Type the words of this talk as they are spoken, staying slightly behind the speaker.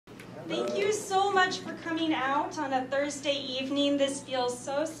Thank you so much for coming out on a Thursday evening. This feels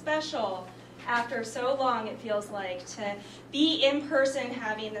so special after so long, it feels like, to be in person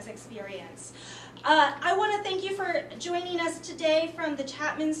having this experience. I want to thank you for joining us today from the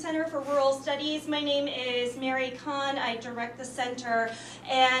Chapman Center for Rural Studies. My name is Mary Kohn. I direct the center,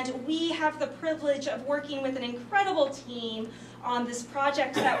 and we have the privilege of working with an incredible team on this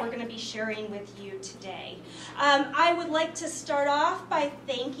project that we're going to be sharing with you today. I would like to start off by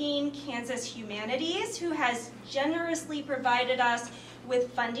thanking Kansas Humanities, who has generously provided us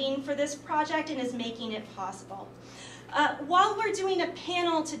with funding for this project and is making it possible. While we're doing a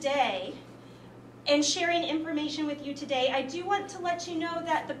panel today and sharing information with you today, I do want to let you know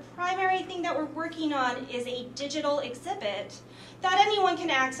that the primary thing that we're working on is a digital exhibit that anyone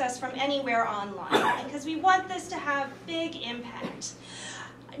can access from anywhere online, because we want this to have big impact.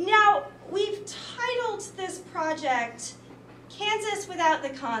 Now, we've titled this project Kansas Without the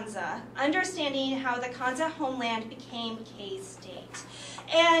Kanza, Understanding How the Kanza Homeland Became K-State.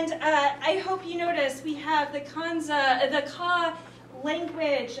 And I hope you notice we have the Kanza, the Kaw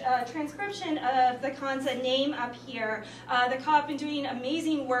language transcription of the Kanza name up here. The Kaw have been doing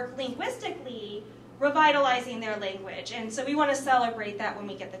amazing work linguistically, revitalizing their language, and so we want to celebrate that when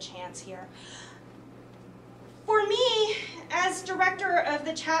we get the chance here. For me, as director of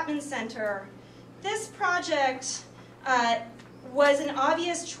the Chapman Center, this project was an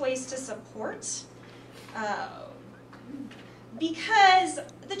obvious choice to support because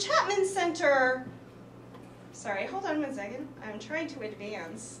the Chapman Center, sorry, hold on 1 second. I'm trying to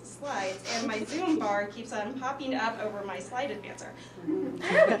advance slides, and my Zoom bar keeps on popping up over my slide advancer.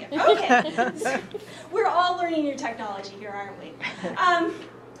 There we go. Okay. We're all learning new technology here, aren't we?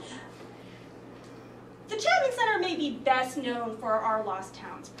 The Chapman Center may be best known for our Lost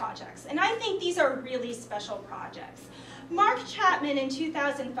Towns projects, and I think these are really special projects. Mark Chapman in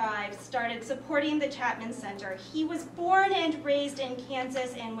 2005 started supporting the Chapman Center. He was born and raised in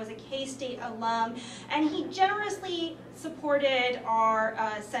Kansas and was a K-State alum, and he generously supported our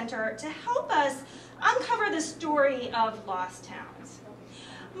center to help us uncover the story of Lost Towns.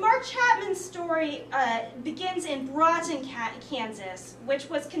 Mark Chapman's story begins in Broughton, Kansas, which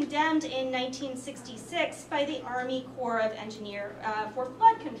was condemned in 1966 by the Army Corps of Engineers for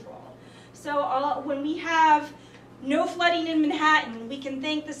flood control. So when we have no flooding in Manhattan, we can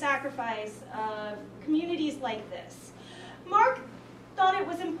thank the sacrifice of communities like this. Mark thought it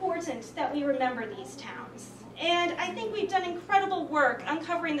was important that we remember these towns. And I think we've done incredible work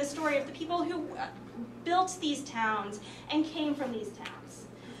uncovering the story of the people who built these towns and came from these towns.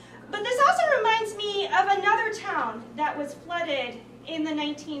 But this also reminds me of another town that was flooded in the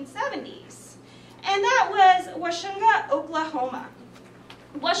 1970s, and that was Washunga, Oklahoma.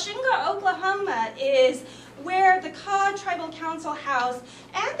 Washunga, Oklahoma is where the Kaw Tribal Council House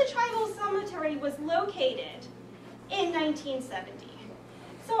and the Tribal Cemetery was located in 1970.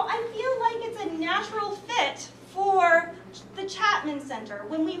 So I feel like it's a natural fit for the Chapman Center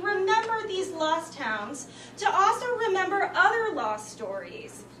when we remember these lost towns to also remember other lost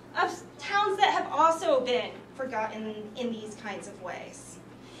stories of towns that have also been forgotten in these kinds of ways.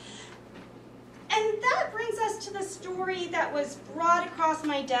 And that brings us to the story that was brought across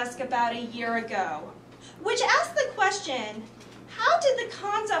my desk about a year ago, which asked the question, how did the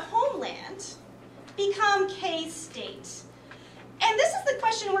Kanza Homeland become K-State? And this is the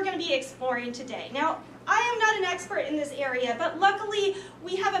question we're going to be exploring today. Now, I am not an expert in this area, but luckily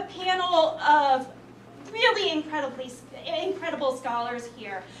we have a panel of really incredible scholars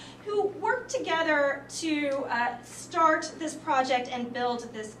here who worked together to start this project and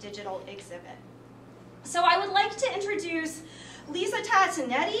build this digital exhibit. So I would like to introduce Lisa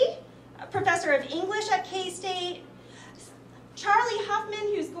Tatonetti, professor of English at K-State, Charlie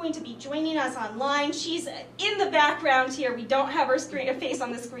Huffman, who's going to be joining us online. She's in the background here. We don't have her face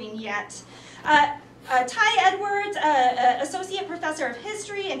on the screen yet. Tai Edwards, Associate Professor of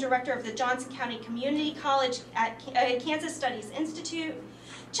History and Director of the Johnson County Community College at Kansas Studies Institute.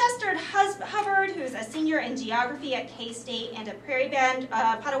 Chester Hubbard, who's a senior in geography at K-State and a Prairie Band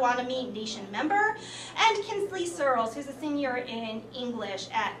Potawatomi Nation member, and Kinsley Searles, who's a senior in English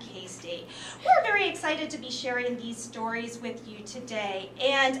at K-State. We're very excited to be sharing these stories with you today,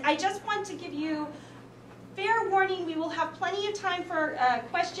 and I just want to give you fair warning, we will have plenty of time for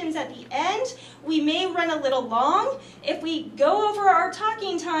questions at the end. We may run a little long. If we go over our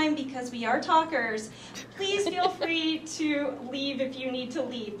talking time, because we are talkers, please feel free to leave if you need to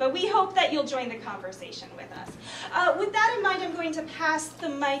leave. But we hope that you'll join the conversation with us. With that in mind, I'm going to pass the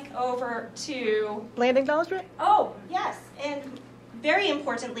mic over to... Land acknowledgement? Oh, yes. And very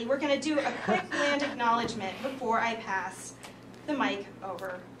importantly, we're going to do a quick land acknowledgement before I pass the the mic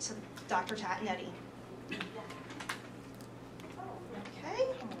over to Dr. Tatonetti. Okay,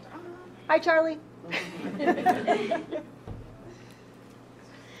 hold on. Hi, Charlie.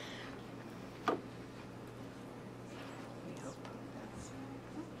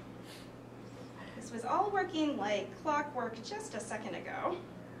 This was all working like clockwork just a second ago.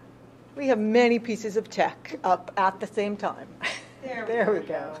 We have many pieces of tech up at the same time. There we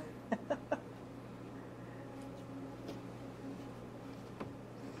go.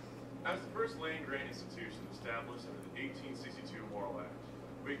 As the first land-grant institution established under the 1862 Moral Act,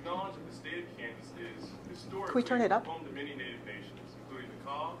 we acknowledge that the state of Kansas is historically Can we turn it up? home to many Native nations, including the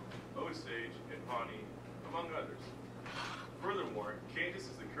Kaw, Osage, and Pawnee, among others. Furthermore, Kansas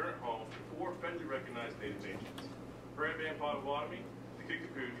is the current home to 4 federally recognized Native nations: Prairie Band Potawatomi, the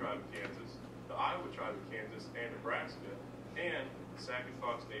Kickapoo Tribe of Kansas, the Iowa Tribe of Kansas and Nebraska, and the Sac and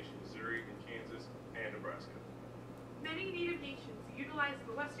Fox Nation, Missouri and Kansas and Nebraska. Many Native nations utilize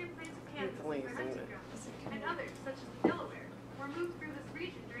the western plains of Kansas for hunting grounds, and others, such as the Delaware, were moved through this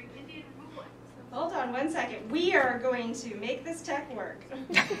region during Indian removal episodes. Hold on one second. We are going to make this tech work.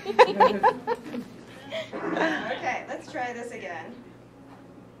 Okay, let's try this again.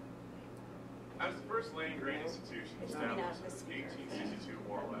 As the first land-grant institution established under the 1862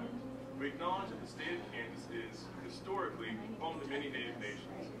 Moral Act, we acknowledge that the state of Kansas is historically home to many Native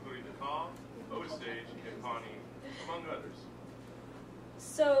nations, including the Kaw, Osage, and Pawnee, among others.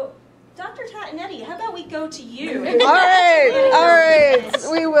 So, Dr. Tatonetti, how about we go to you? All right,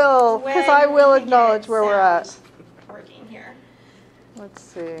 we will, because I will acknowledge where we're at. Working here. Let's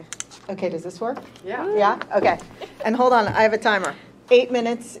see. Okay, does this work? Yeah. Yeah? Okay. And hold on, I have a timer. 8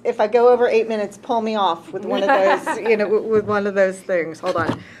 minutes. If I go over 8 minutes, pull me off with one of those, with one of those things. Hold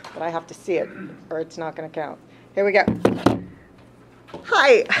on. But I have to see it, or it's not going to count. Here we go.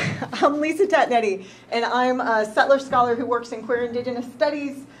 Hi, I'm Lisa Tatonetti, and I'm a settler scholar who works in queer indigenous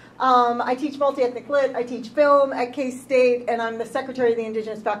studies. I teach multi-ethnic lit, I teach film at K-State, and I'm the secretary of the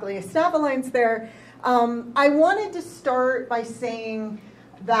Indigenous Faculty and Staff Alliance there. I wanted to start by saying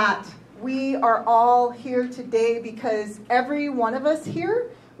that we are all here today because every one of us here,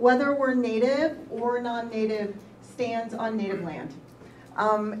 whether we're Native or non-Native, stands on Native land.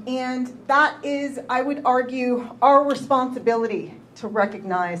 And that is, I would argue, our responsibility to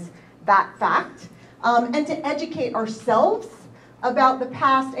recognize that fact and to educate ourselves about the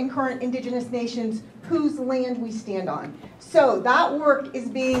past and current Indigenous nations whose land we stand on. So that work is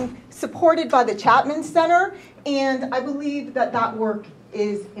being supported by the Chapman Center, and I believe that that work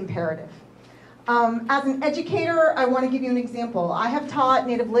is imperative. As an educator, I want to give you an example. I have taught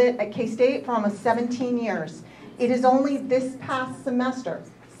Native Lit at K-State for almost 17 years. It is only this past semester,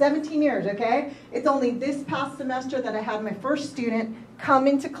 17 years, okay? It's only this past semester that I had my first student come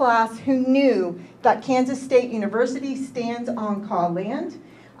into class who knew that Kansas State University stands on Kaw land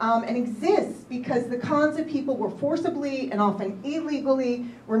and exists because the Kanza people were forcibly and often illegally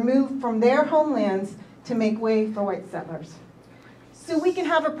removed from their homelands to make way for white settlers. So we can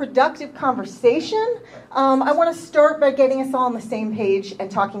have a productive conversation. I want to start by getting us all on the same page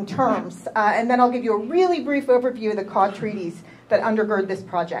and talking terms. And then I'll give you a really brief overview of the Kaw treaties that undergird this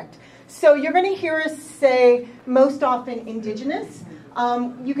project. So you're going to hear us say most often indigenous.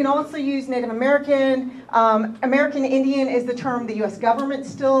 You can also use Native American. American Indian is the term the U.S. government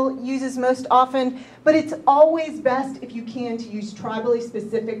still uses most often. But it's always best, if you can, to use tribally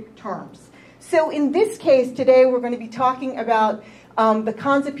specific terms. So in this case today, we're going to be talking about the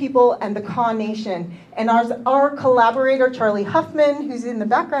Kanza people and the Kaw Nation. And our collaborator, Charlie Huffman, who's in the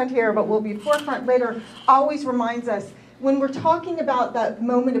background here but will be forefront later, always reminds us when we're talking about that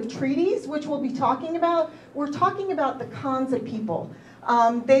moment of treaties, which we'll be talking about, we're talking about the Kanza people.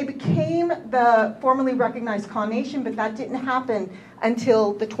 They became the formally recognized Kaw Nation, but that didn't happen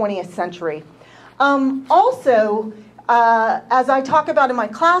until the 20th century. Also, as I talk about in my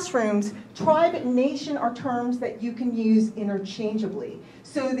classrooms, tribe and nation are terms that you can use interchangeably.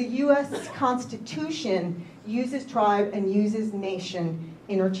 So the U.S. Constitution uses tribe and uses nation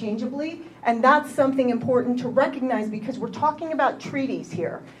interchangeably, and that's something important to recognize because we're talking about treaties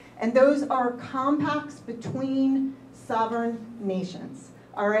here, and those are compacts between sovereign nations,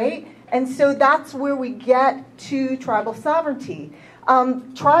 all right? And so that's where we get to tribal sovereignty.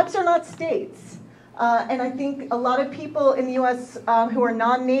 Tribes are not states. And I think a lot of people in the U.S. Who are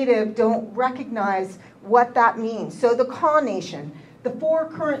non-native don't recognize what that means. So the Kaw Nation, the 4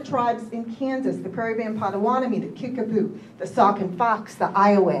 current tribes in Kansas, the Prairie Band Potawatomi, the Kickapoo, the Sac and Fox, the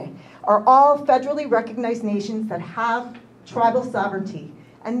Iowa, are all federally recognized nations that have tribal sovereignty.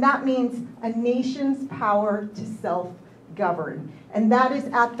 And that means a nation's power to self-govern. And that is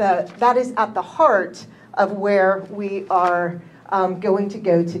at the heart of where we are going to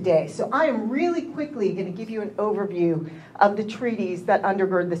go today. So I am really quickly going to give you an overview of the treaties that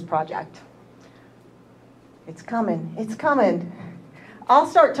undergird this project. It's coming. It's coming. I'll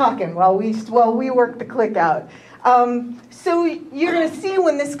start talking while we work the click out. So you're going to see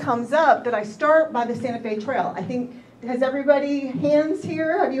when this comes up that I start by the Santa Fe Trail. I think, has everybody hands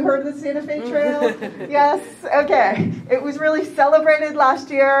here? Have you heard of the Santa Fe Trail? Yes? Okay. It was really celebrated last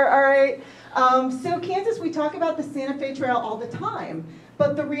year, all right? So Kansas, we talk about the Santa Fe Trail all the time.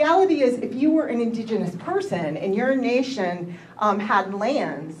 But the reality is, if you were an indigenous person and your nation had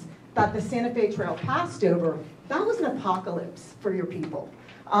lands that the Santa Fe Trail passed over, that was an apocalypse for your people.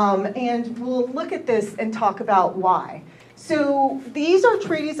 And we'll look at this and talk about why. So these are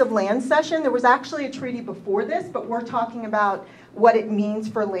treaties of land cession. There was actually a treaty before this, but we're talking about what it means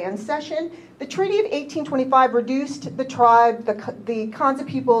for land cession. The Treaty of 1825 reduced the tribe, the Kanza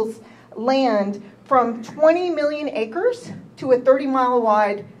people's land, from 20 million acres to a 30-mile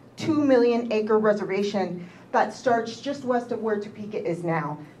wide, 2 million acre reservation that starts just west of where Topeka is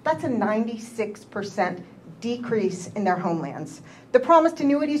now. That's a 96% decrease in their homelands. The promised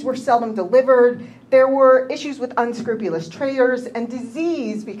annuities were seldom delivered. There were issues with unscrupulous traders and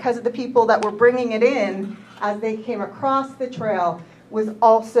disease because of the people that were bringing it in as they came across the trail was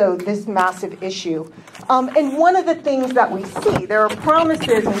also this massive issue. And one of the things that we see, there are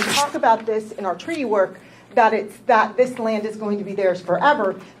promises, and we talk about this in our treaty work, that this land is going to be theirs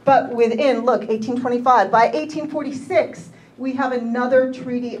forever. But within, look, 1825, by 1846, we have another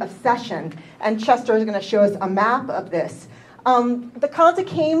treaty of cession, and Chester is going to show us a map of this. The Kanza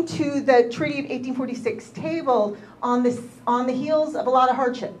came to the Treaty of 1846 table on the heels of a lot of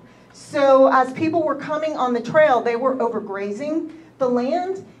hardship. So as people were coming on the trail, they were overgrazing the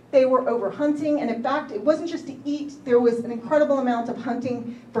land, they were overhunting, and in fact, it wasn't just to eat. There was an incredible amount of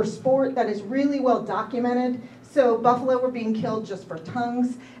hunting for sport that is really well documented. So buffalo were being killed just for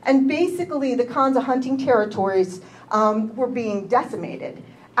tongues, and basically the Kanza hunting territories were being decimated.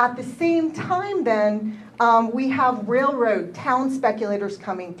 At the same time then, we have railroad town speculators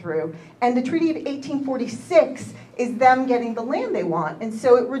coming through, and the Treaty of 1846 is them getting the land they want, and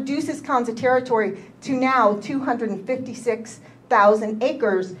so it reduces Kanza territory to now 256,000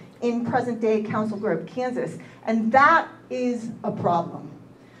 acres in present-day Council Grove, Kansas, and that is a problem.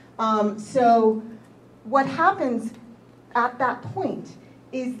 So what happens at that point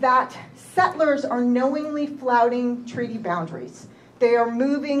is that settlers are knowingly flouting treaty boundaries. They are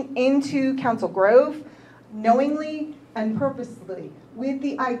moving into Council Grove knowingly and purposely with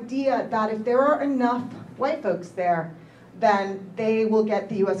the idea that if there are enough white folks there, then they will get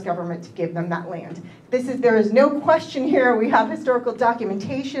the U.S. government to give them that land. There is no question here. We have historical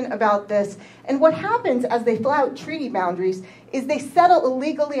documentation about this. And what happens as they flout treaty boundaries is they settle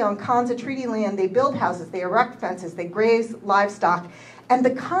illegally on Kanza treaty land. They build houses, they erect fences, they graze livestock. And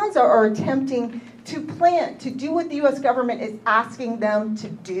the Kanza are attempting to do what the U.S. government is asking them to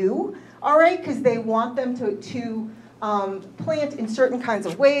do, all right, because they want them to plant in certain kinds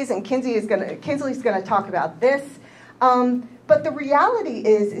of ways, and Kinsley's going to talk about this. But the reality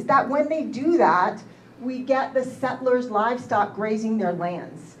is that when they do that, we get the settlers' livestock grazing their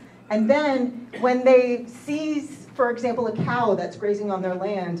lands. And then when they seize, for example, a cow that's grazing on their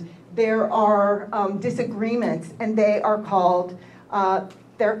land, there are disagreements, and they are called,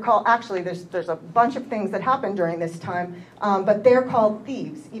 actually there's a bunch of things that happen during this time, but they're called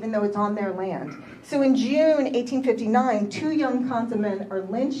thieves, even though it's on their land. So in June 1859, 2 young Kanza men are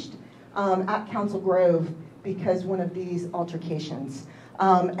lynched at Council Grove because one of these altercations.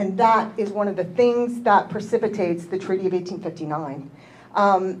 And that is one of the things that precipitates the Treaty of 1859.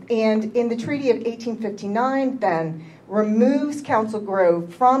 And in the Treaty of 1859, then, removes Council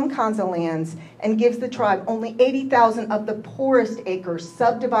Grove from Kanza lands and gives the tribe only 80,000 of the poorest acres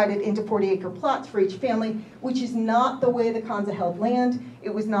subdivided into 40-acre plots for each family, which is not the way the Kanza held land.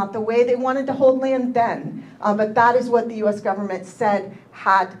 It was not the way they wanted to hold land then, but that is what the U.S. government said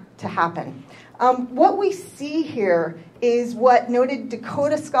had to happen. What we see here is what noted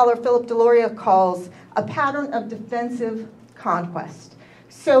Dakota scholar Philip Deloria calls a pattern of defensive conquest.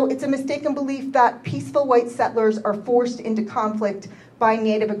 So it's a mistaken belief that peaceful white settlers are forced into conflict by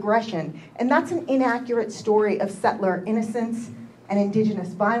native aggression. And that's an inaccurate story of settler innocence and indigenous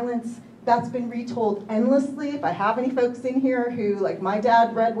violence. That's been retold endlessly. If I have any folks in here who, like my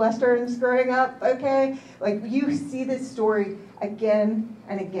dad, read Westerns growing up, okay? Like you see this story again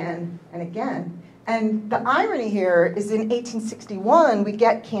and again and again. And the irony here is in 1861, we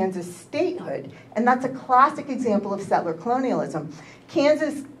get Kansas statehood. And that's a classic example of settler colonialism.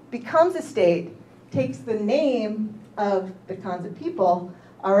 Kansas becomes a state, takes the name of the Kanza people,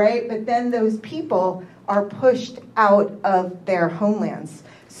 all right? But then those people are pushed out of their homelands.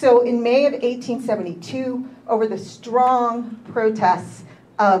 So in May of 1872, over the strong protests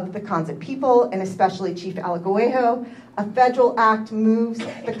of the Kanza people, and especially Chief Alagoejo, a federal act moves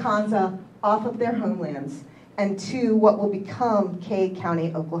the Kanza off of their homelands and to what will become Kay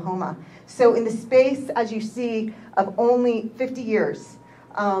County, Oklahoma. So in the space, as you see, of only 50 years,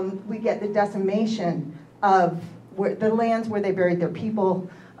 we get the decimation of the lands where they buried their people,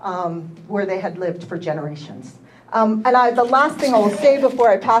 where they had lived for generations. And the last thing I will say before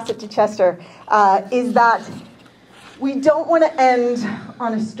I pass it to Chester is that we don't want to end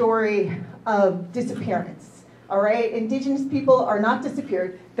on a story of disappearance, all right? Indigenous people are not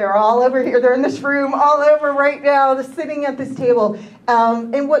disappeared. They're all over here. They're in this room, all over right now. They're sitting at this table.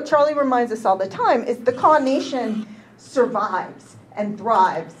 And what Charlie reminds us all the time is the Kaw Nation survives and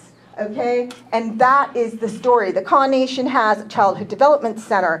thrives, okay? And that is the story. The Kaw Nation has a childhood development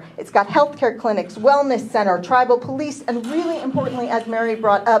center. It's got healthcare clinics, wellness center, tribal police, and really importantly, as Mary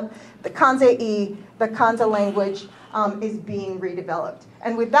brought up, the Kanza-E, the Kanza language, is being redeveloped.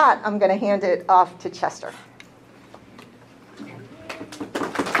 And with that, I'm going to hand it off to Chester.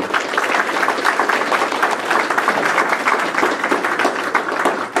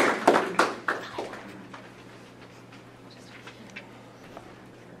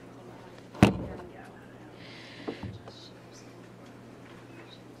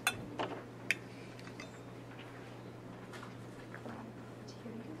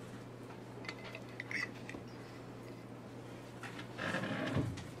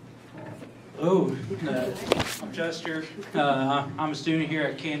 Hello, I'm Chester. I'm a student here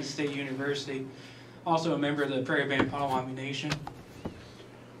at Kansas State University, also a member of the Prairie Band Potawatomi Nation.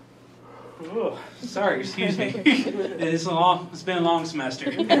 Oh, sorry, excuse me. It's been a long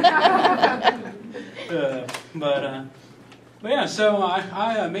semester. But yeah, so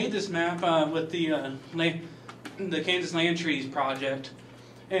I made this map with the Kansas Land Treaties project,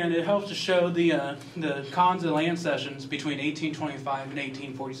 and it helps to show the Kanza land cessions between 1825 and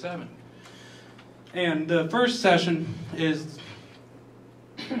 1847. And the first session is,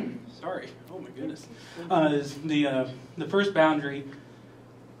 sorry, oh my goodness, is the first boundary.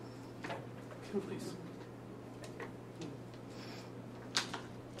 Please.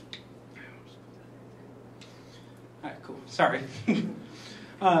 All right, cool. Sorry,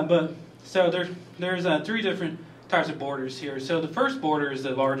 but so there's 3 different types of borders here. So the first border is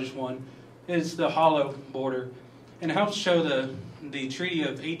the largest one. It's the hollow border, and it helps show the Treaty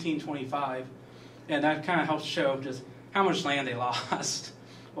of 1825. And that kind of helps show just how much land they lost.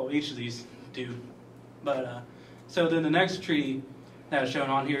 Well, each of these do. But so then the next treaty that's shown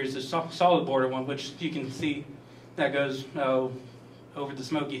on here is the solid border one, which you can see that goes over the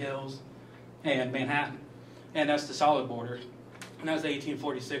Smoky Hills and Manhattan. And that's the solid border. And that's the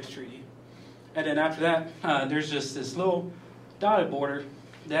 1846 treaty. And then after that, there's just this little dotted border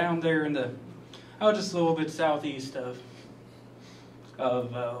down there in the, just a little bit southeast of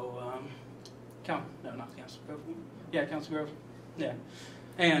Council Grove. Yeah, Council Grove. Yeah,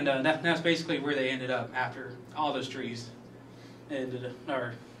 and that's basically where they ended up after all those trees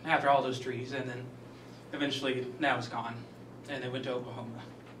after all those trees, and then eventually now it's gone, and they went to Oklahoma.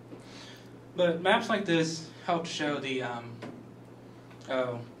 But maps like this help show the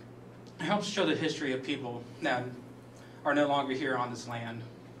history of people that are no longer here on this land.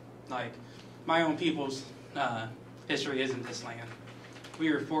 Like my own people's history isn't this land.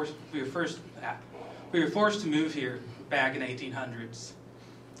 We were forced to move here back in the 1800s,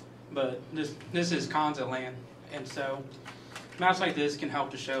 but this is Kanza land, and so maps like this can help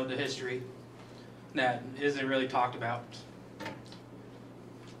to show the history that isn't really talked about.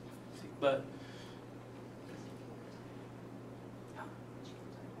 But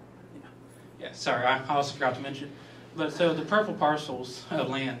yeah, sorry, I also forgot to mention. But so the purple parcels of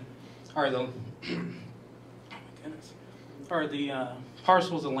land are the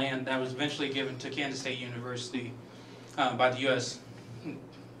parcels of land that was eventually given to Kansas State University by the U.S.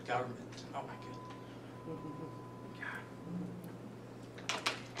 government. Oh my goodness.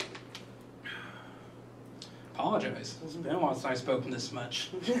 Apologize. It's been a while since I've spoken this much.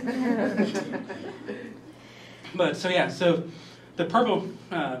 But so yeah, so the purple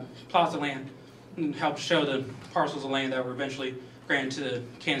plots of land help show the parcels of land that were eventually granted to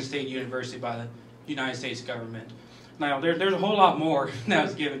Kansas State University by the United States government. Now, there's a whole lot more that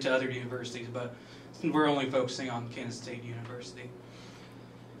was given to other universities, but we're only focusing on Kansas State University.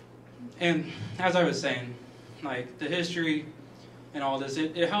 And as I was saying, like the history and all this,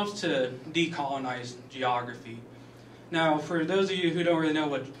 it helps to decolonize geography. Now, for those of you who don't really know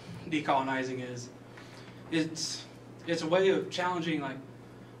what decolonizing is, it's a way of challenging like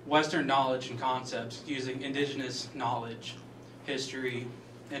Western knowledge and concepts using indigenous knowledge, history,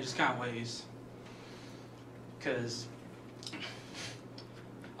 and just kind of ways. Because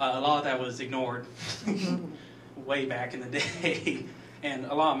a lot of that was ignored way back in the day, and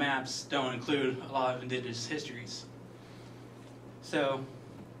a lot of maps don't include a lot of indigenous histories. So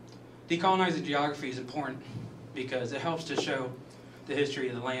decolonizing geography is important because it helps to show the history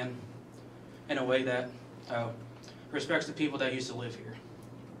of the land in a way that respects the people that used to live here.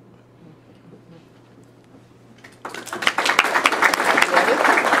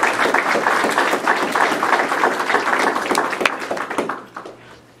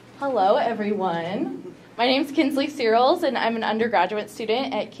 Hello, everyone. My name is Kinsley Searles, and I'm an undergraduate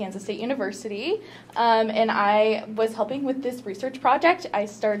student at Kansas State University. And I was helping with this research project. I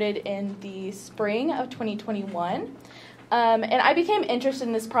started in the spring of 2021. And I became interested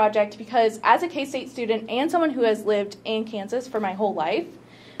in this project because as a K-State student and someone who has lived in Kansas for my whole life,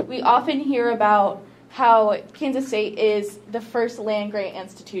 we often hear about how Kansas State is the first land-grant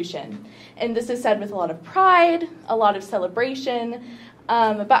institution. And this is said with a lot of pride, a lot of celebration.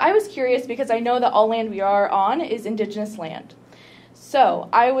 But I was curious because I know that all land we are on is indigenous land. So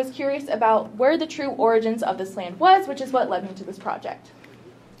I was curious about where the true origins of this land was, which is what led me to this project.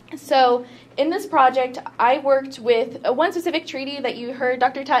 So in this project, I worked with one specific treaty that you heard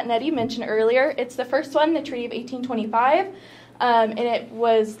Dr. Tatonetti mention earlier. It's the first one, the Treaty of 1825, and it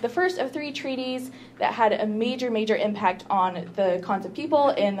was the first of 3 treaties that had a major impact on the Kanza people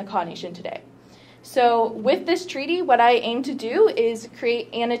in the Kaw Nation today. So with this treaty, what I aim to do is create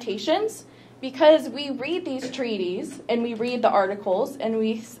annotations because we read these treaties and we read the articles and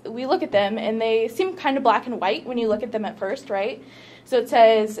we look at them and they seem kind of black and white when you look at them at first, right? So it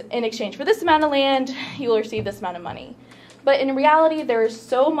says, in exchange for this amount of land, you will receive this amount of money. But in reality, there is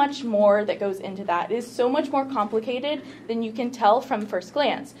so much more that goes into that. It is so much more complicated than you can tell from first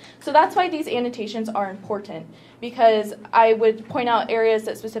glance. So that's why these annotations are important, because I would point out areas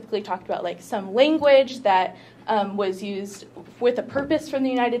that specifically talked about like some language that was used with a purpose from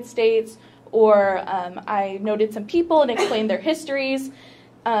the United States, or I noted some people and explained their histories.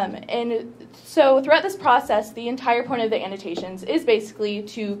 And so throughout this process, the entire point of the annotations is basically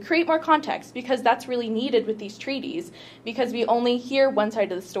to create more context, because that's really needed with these treaties, because we only hear one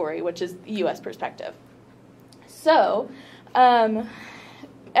side of the story, which is the U.S. perspective. So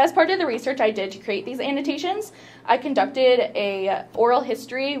as part of the research I did to create these annotations, I conducted a oral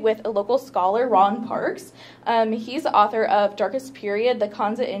history with a local scholar, Ron Parks. He's the author of Darkest Period, The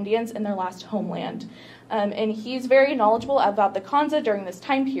Kanza Indians and Their Last Homeland. And he's very knowledgeable about the Kanza during this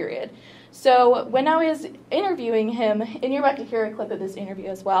time period. So when I was interviewing him, and you're about to hear a clip of this interview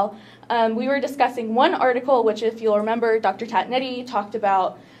as well, we were discussing one article, which if you'll remember, Dr. Tatonetti talked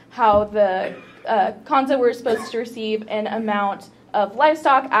about how the Kanza were supposed to receive an amount of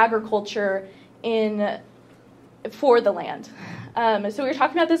livestock agriculture for the land. So we were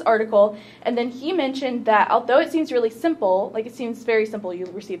talking about this article, and then he mentioned that although it seems really simple, like it seems very simple, you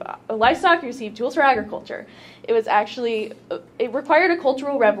receive livestock, you receive tools for agriculture. It was actually, it required a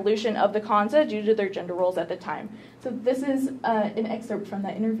cultural revolution of the Kanza due to their gender roles at the time. So this is an excerpt from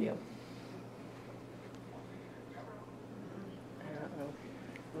that interview.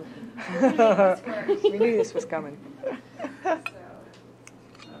 We knew this was coming.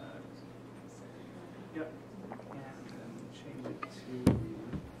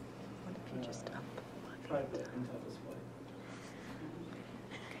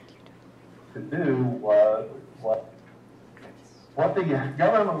 To do was what the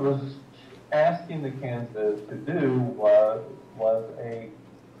government was asking the Kansas to do was a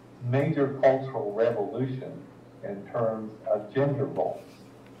major cultural revolution in terms of gender roles.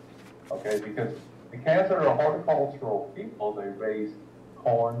 Okay, because the Kansas are a horticultural people. They raise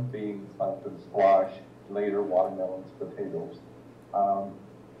corn, beans, pumpkin, squash, later watermelons, potatoes,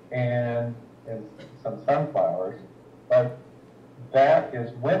 and some sunflowers. But that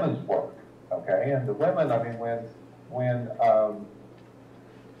is women's work. Okay, and the women, I mean,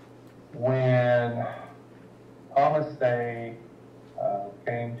 when Thomas Day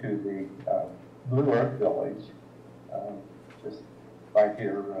came to the Blue Earth Village, just right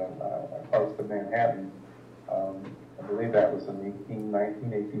here close to Manhattan, I believe that was in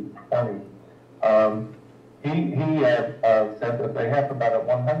 1820, he had said that they have about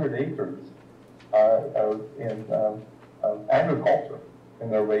 100 acres in agriculture,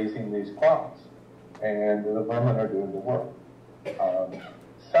 and they're raising these crops, and the women are doing the work.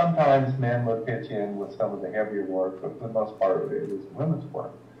 Sometimes men will pitch in with some of the heavier work, but for the most part of it is women's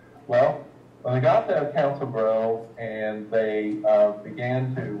work. Well, when they got to Council Grove and they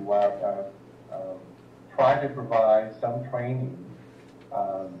began to try to provide some training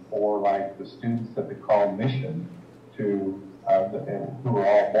for like the students at the Kaw Mission to, who are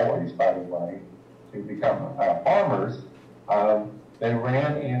all boys, by the way, to become farmers, they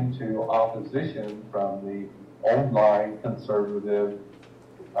ran into opposition from the old line conservative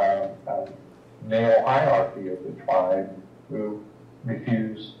male hierarchy of the tribe who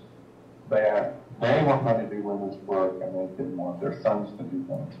refused that they weren't going to do women's work and they didn't want their sons to do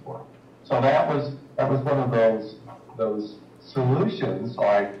women's work. So that was one of those solutions,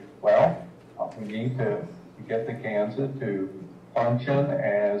 like, well, we need to get the Kansas to function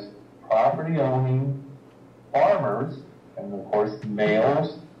as property-owning farmers, and of course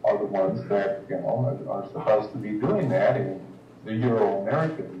males are the ones that, you know, are supposed to be doing that in the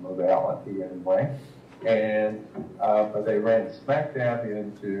Euro-American modality anyway. And but they ran smack dab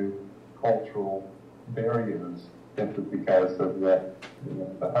into cultural barriers simply because of the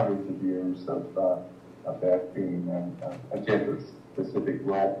hundreds of years of that being a gender-specific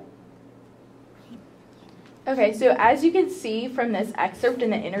role. Okay, so as you can see from this excerpt in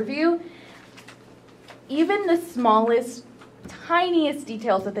the interview, even the smallest, tiniest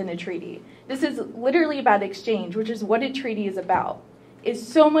details within a treaty, this is literally about exchange, which is what a treaty is about, is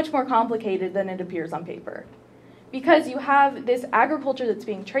so much more complicated than it appears on paper. Because you have this agriculture that's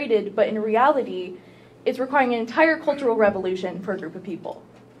being traded, but in reality, it's requiring an entire cultural revolution for a group of people.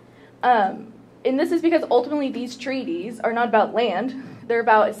 And this is because ultimately these treaties are not about land, they're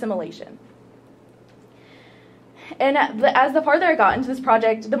about assimilation. And as the farther I got into this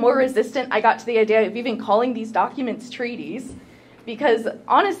project, the more resistant I got to the idea of even calling these documents treaties, because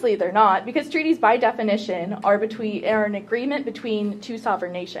honestly they're not, because treaties by definition are an agreement between two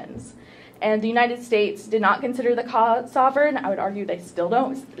sovereign nations. And the United States did not consider the Kaw sovereign. I would argue they still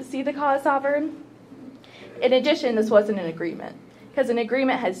don't see the Kaw as sovereign. In addition, this wasn't an agreement, because an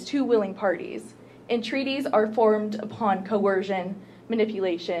agreement has two willing parties, and treaties are formed upon coercion,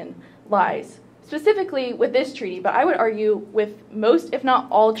 manipulation, lies. Specifically with this treaty, but I would argue with most, if not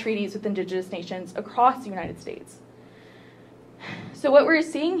all, treaties with indigenous nations across the United States. So what we're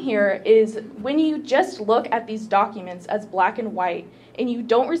seeing here is when you just look at these documents as black and white and you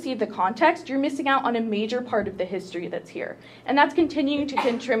don't receive the context, you're missing out on a major part of the history that's here. And that's continuing to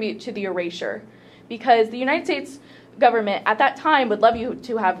contribute to the erasure, because the United States government at that time would love you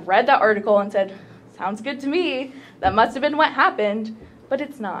to have read that article and said, sounds good to me, that must have been what happened, but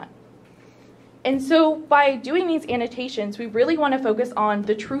it's not. And so by doing these annotations, we really want to focus on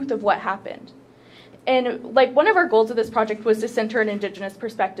the truth of what happened. And like one of our goals of this project was to center an indigenous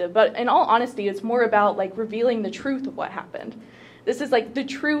perspective, but in all honesty, it's more about like revealing the truth of what happened. This is like the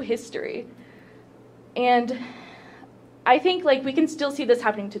true history. And I think like we can still see this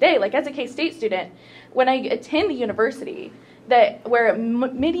happening today. Like as a K-State student, when I attend the university, where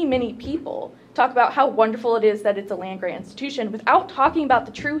many people talk about how wonderful it is that it's a land-grant institution without talking about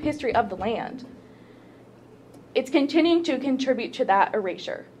the true history of the land, it's continuing to contribute to that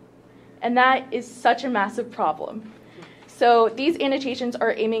erasure. And that is such a massive problem. So these annotations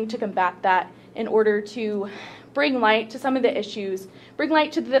are aiming to combat that in order to bring light to some of the issues, bring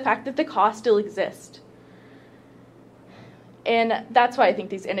light to the fact that the Kaw still exist. And that's why I think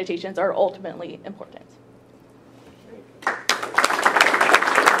these annotations are ultimately important.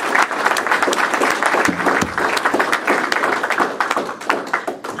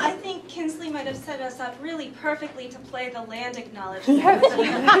 Kinsley might have set us up really perfectly to play the land acknowledgement.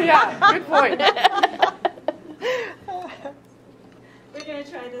 Yeah, good point. We're going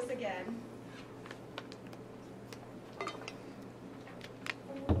to try this again.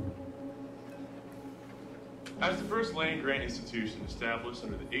 As the first land-grant institution established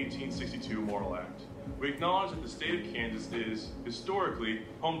under the 1862 Morrill Act, we acknowledge that the state of Kansas is, historically,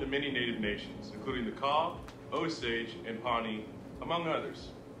 home to many native nations, including the Kaw, Osage, and Pawnee, among others.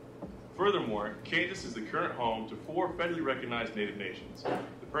 Furthermore, Kansas is the current home to 4 federally recognized native nations: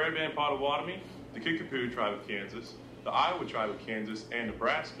 the Prairie Band Potawatomi, the Kickapoo Tribe of Kansas, the Iowa Tribe of Kansas and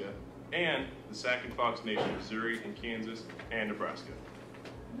Nebraska, and the Sac and Fox Nation of Missouri and Kansas and Nebraska.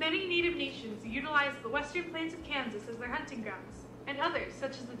 Many native nations utilize the western plains of Kansas as their hunting grounds, and others,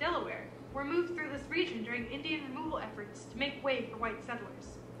 such as the Delaware, were moved through this region during Indian removal efforts to make way for white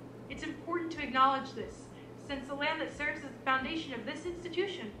settlers. It's important to acknowledge this, since the land that serves as the foundation of this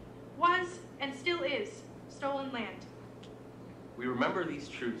institution was, and still is, stolen land. We remember these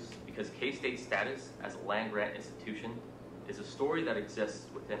truths because K-State's status as a land-grant institution is a story that exists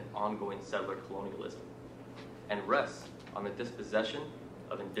within ongoing settler colonialism and rests on the dispossession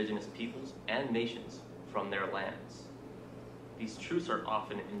of indigenous peoples and nations from their lands. These truths are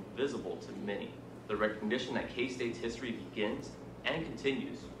often invisible to many. The recognition that K-State's history begins and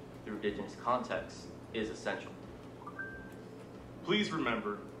continues through indigenous contexts is essential. Please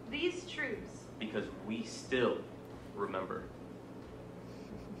remember these truths, because we still remember.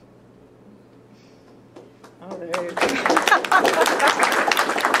 All right.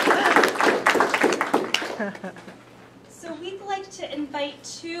 So we'd like to invite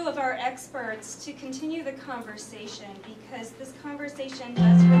two of our experts to continue the conversation because this conversation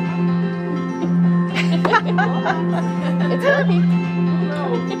does It's working.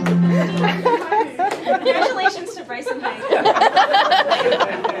 Congratulations to Bryce and Heidi.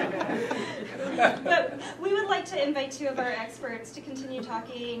 But we would like to invite two of our experts to continue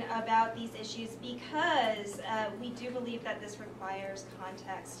talking about these issues because we do believe that this requires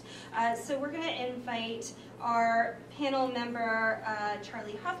context. So we're going to invite our panel member,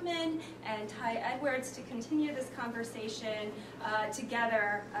 Charlie Huffman and Tai Edwards, to continue this conversation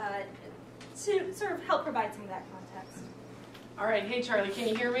together to sort of help provide some of that context. All right. Hey, Charlie, can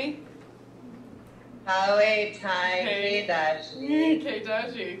you hear me? Howdy, Tai. Hey. Kedashi.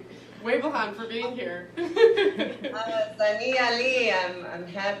 Kedashi. Wabehan for being here. Zani Ali, I'm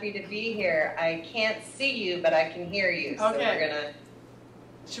happy to be here. I can't see you, but I can hear you. So Okay. we're gonna.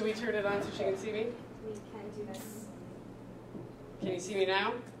 Should we turn it on so she can see me? We can do this. Can you see me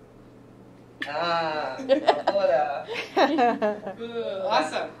now? Hola.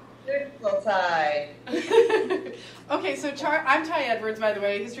 Awesome. Beautiful Tai. Okay, so I'm Tai Edwards, by the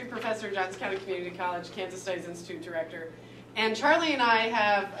way, history professor at Johnson County Community College, Kansas Studies Institute director. And Charlie and I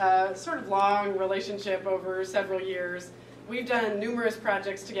have a sort of long relationship over several years. We've done numerous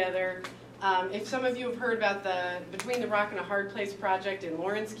projects together. If some of you have heard about the Between the Rock and a Hard Place project in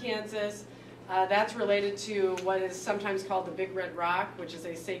Lawrence, Kansas, that's related to what is sometimes called the Big Red Rock, which is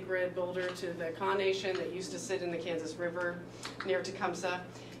a sacred boulder to the Kaw Nation that used to sit in the Kansas River near Tecumseh.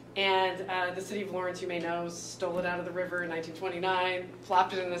 And the city of Lawrence, you may know, stole it out of the river in 1929,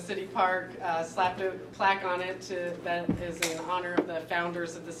 plopped it in a city park, slapped a plaque on it that is in honor of the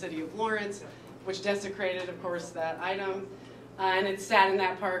founders of the city of Lawrence, which desecrated, of course, that item. And it's sat in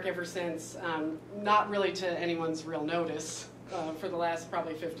that park ever since, not really to anyone's real notice for the last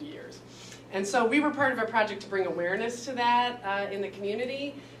probably 50 years. And so we were part of a project to bring awareness to that in the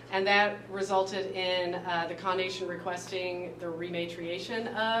community. And that resulted in the Kaw Nation requesting the rematriation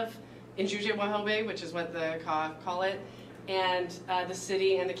of Injuje Wahobeh, which is what the Kaw call it. And the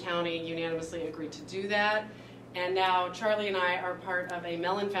city and the county unanimously agreed to do that. And now Charlie and I are part of a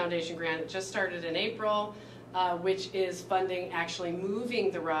Mellon Foundation grant. It just started in April, which is funding actually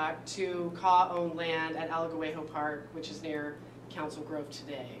moving the rock to Kaw-owned land at Alagoejo Park, which is near Council Grove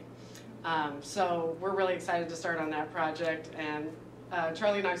today. So we're really excited to start on that project. And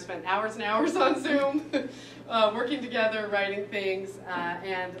Charlie and I have spent hours and hours on Zoom working together, writing things,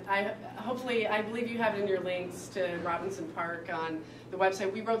 and I believe you have it in your links to Robinson Park on the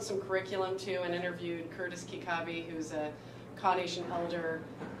website. We wrote some curriculum too and interviewed Curtis Kikabi, who's a Kaw Nation elder,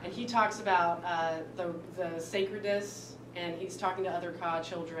 and he talks about the sacredness, and he's talking to other Kaw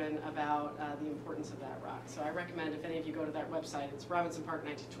children about the importance of that rock. So I recommend if any of you go to that website, it's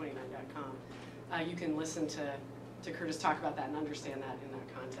robinsonpark1929.com. You can listen to Curtis talk about that and understand that in that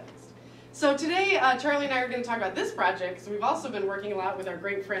context. So today, Charlie and I are going to talk about this project, because we've also been working a lot with our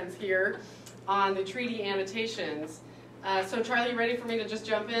great friends here on the treaty annotations. So Charlie, you ready for me to just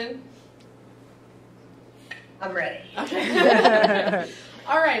jump in? I'm ready. Okay.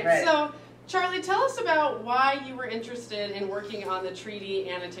 All right, Ready. So Charlie, tell us about why you were interested in working on the treaty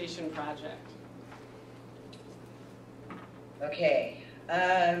annotation project. Okay.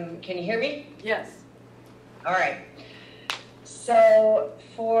 Can you hear me? Yes. All right. So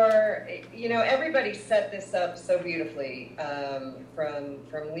everybody set this up so beautifully,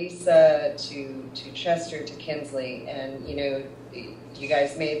 from Lisa to Chester to Kinsley, and you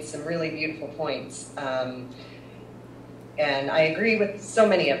guys made some really beautiful points, and I agree with so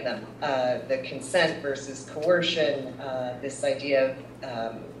many of them. The consent versus coercion, this idea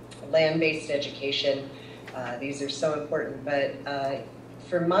of land-based education, these are so important. But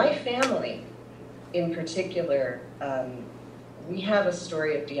for my family, in particular, we have a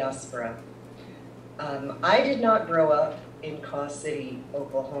story of diaspora. I did not grow up in Kaw City,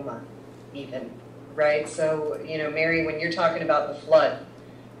 Oklahoma, even, right? So, Mary, when you're talking about the flood,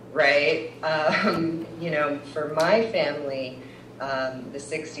 right? For my family, the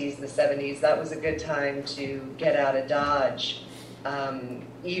 60s, the 70s, that was a good time to get out of Dodge.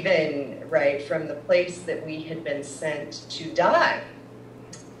 Even, right, from the place that we had been sent to die.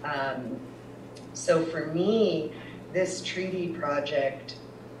 So for me, this treaty project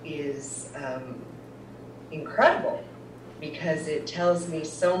is incredible because it tells me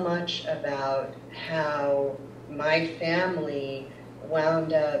so much about how my family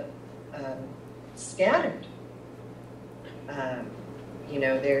wound up scattered,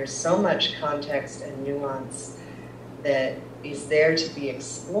 There's so much context and nuance that is there to be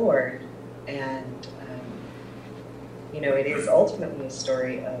explored, and it is ultimately a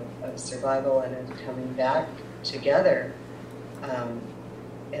story of survival and of coming back together. And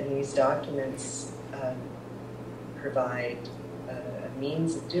these documents provide a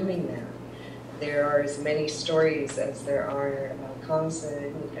means of doing that. There are as many stories as there are about Kanza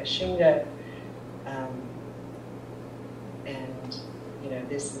and Kashinga, and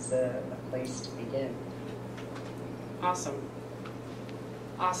this is a place to begin. Awesome.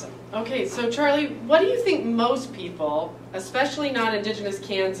 Awesome. Okay, so Charlie, what do you think most people, especially non-Indigenous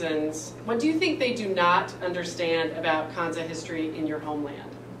Kansans, what do you think they do not understand about Kanza history in your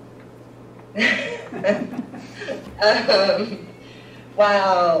homeland?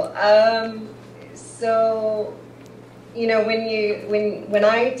 Wow. So, when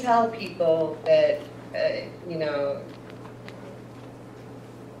I tell people that,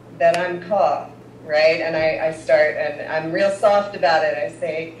 that I'm Kaw, right? And I start, and I'm real soft about it. I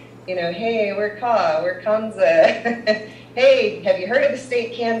say, hey, we're Kaw, we're Kanza. Hey, have you heard of the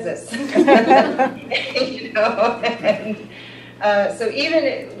state Kansas? And so even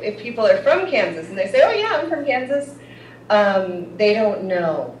if people are from Kansas and they say, oh yeah, I'm from Kansas, they don't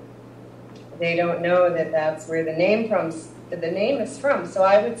know. They don't know that that's where the name is from. So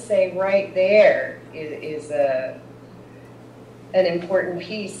I would say right there is an important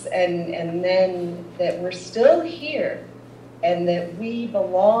piece, and then that we're still here and that we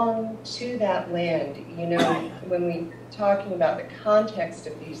belong to that land. When we're talking about the context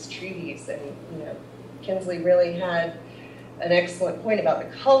of these treaties, and Kinsley really had an excellent point about the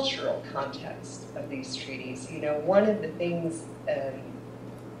cultural context of these treaties. One of the things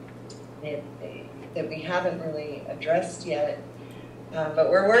that we haven't really addressed yet, but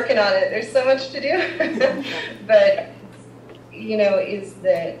we're working on it. There's so much to do. But, is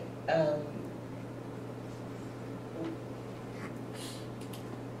that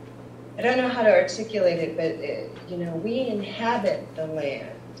I don't know how to articulate it, but, we inhabit the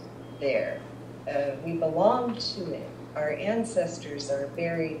land there. We belong to it. Our ancestors are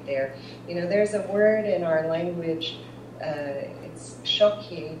buried there. There's a word in our language, it's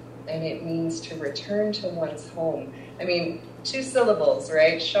shoki, and it means to return to one's home. I mean, 2 syllables,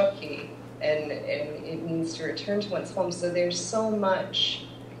 right? Shoki, and it means to return to one's home. So there's so much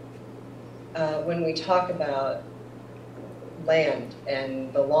when we talk about land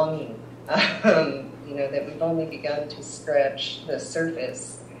and belonging, that we've only begun to scratch the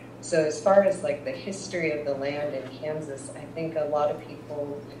surface. So as far as like the history of the land in Kansas, I think a lot of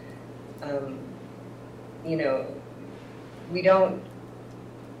people, we don't,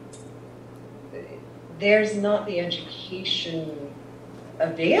 there's not the education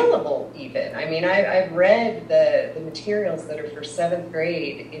available even. I mean, I've read the materials that are for 7th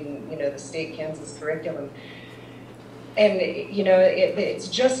grade in, the state Kansas curriculum, and, it's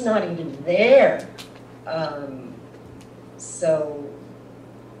just not even there. So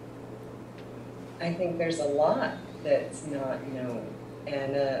I think there's a lot that's not known,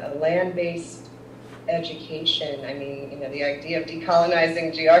 and a land-based education. I mean, the idea of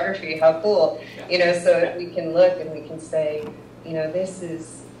decolonizing geography, how cool, so we can look and we can say, this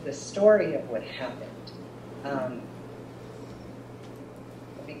is the story of what happened. That'd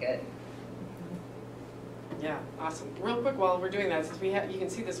be good. Yeah, awesome. Real quick, while we're doing that, since you can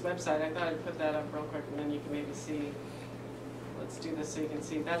see this website, I thought I'd put that up real quick, and then you can maybe see. Let's do this so you can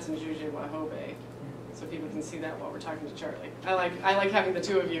see. That's in Juje Wahobe, so people can see that while we're talking to Charlie. I like having the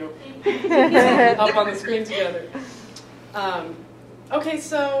 2 of you up on the screen together. Okay,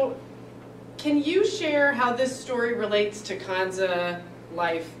 so can you share how this story relates to Kanza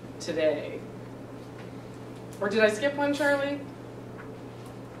life today? Or did I skip one, Charlie?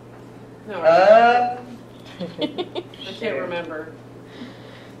 No. I can't remember.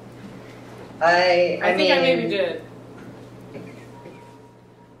 I think I maybe did.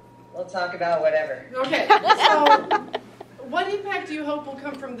 We'll talk about whatever. Okay, so what impact do you hope will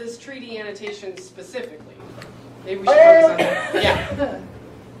come from this treaty annotation specifically? Maybe we should focus on that.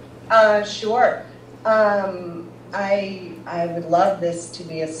 Yeah. Sure. I would love this to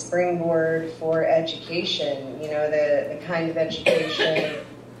be a springboard for education, the kind of education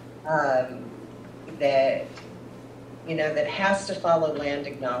that has to follow land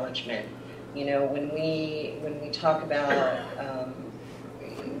acknowledgement. When we talk about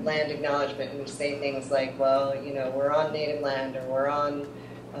land acknowledgement, and we say things like, well, we're on native land, or we're on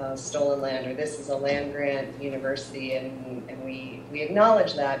stolen land, or this is a land grant university, and we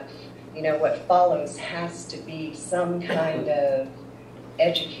acknowledge that. What follows has to be some kind of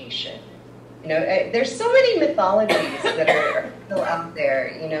education You know, there's so many mythologies that are still out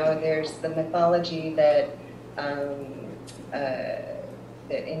there. You know, there's the mythology that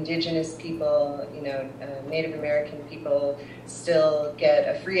that indigenous people, you know, Native American people still get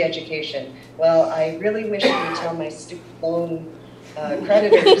a free education. Well, I really wish you would tell my student loan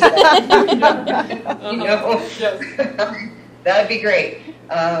creditors that, you know, that'd be great.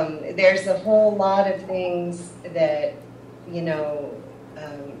 There's a whole lot of things that, you know,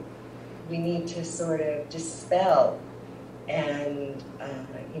 we need to sort of dispel and,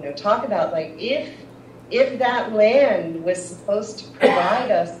 you know, talk about, like, if that land was supposed to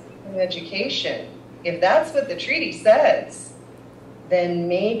provide us an education, if that's what the treaty says, then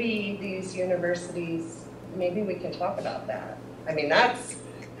maybe these universities, maybe we can talk about that. I mean, that's,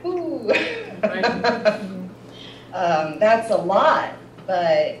 that's a lot,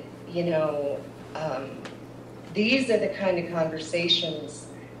 but, you know, these are the kind of conversations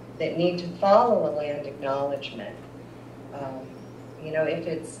that need to follow a land acknowledgement. You know,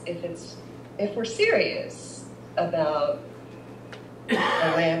 if we're serious about a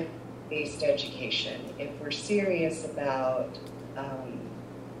land-based education, if we're serious about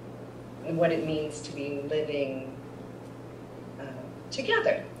what it means to be living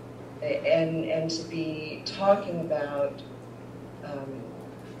together, and to be talking about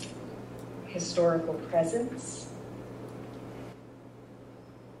historical presence.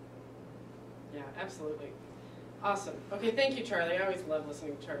 Yeah, absolutely. Awesome. Okay, thank you, Charlie. I always love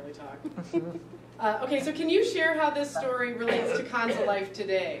listening to Charlie talk. Okay, so can you share how this story relates to Kanza life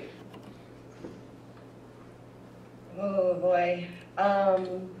today? Oh, boy.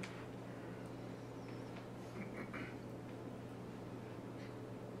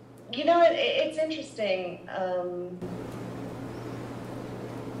 You know, it's interesting.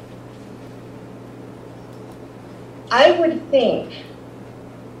 I would think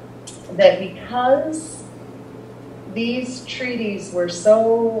that because these treaties were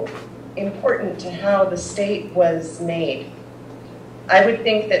so important to how the state was made, I would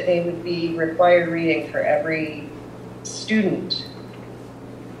think that they would be required reading for every student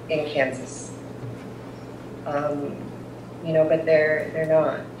in Kansas. You know, but they're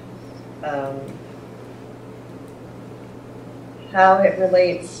not. How it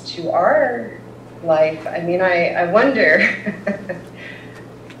relates to our life, I mean, I wonder.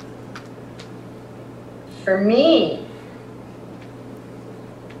 For me,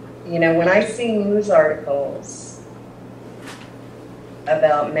 you know, when I see news articles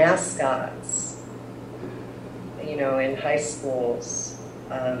about mascots, you know, in high schools,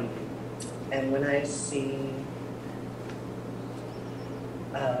 and when I see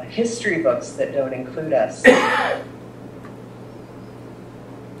history books that don't include us,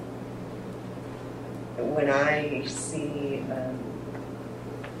 when I see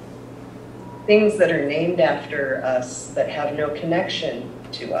things that are named after us that have no connection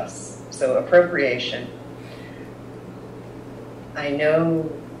to us, so appropriation, I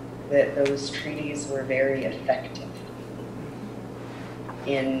know that those treaties were very effective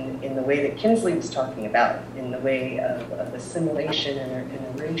in the way that Kinsley was talking about, in the way of assimilation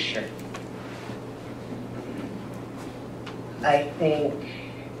and erasure. I think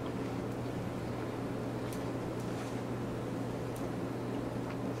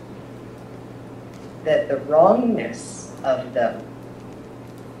that the wrongness of them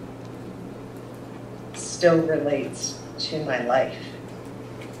still relates to my life.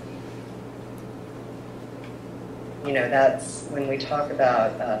 You know, that's when we talk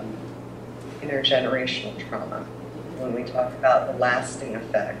about intergenerational trauma, when we talk about the lasting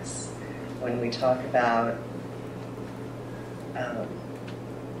effects, when we talk about,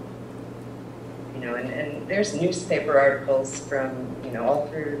 you know, and there's newspaper articles from, you know, all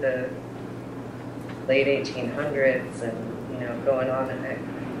through the late 1800s and, you know, going on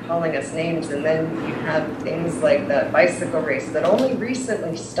and calling us names, and then you have things like that bicycle race that only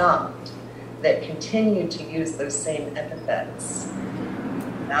recently stopped, that continue to use those same epithets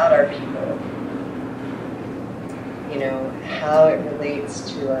about our people. You know, how it relates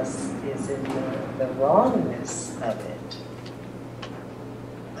to us is in the wrongness of it.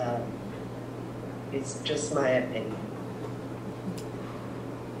 It's just my opinion.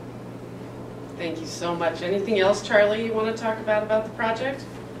 Thank you so much. Anything else, Charlie, you want to talk about the project?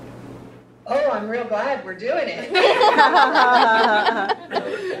 Oh, I'm real glad we're doing it.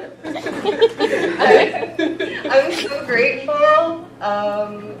 I'm so grateful.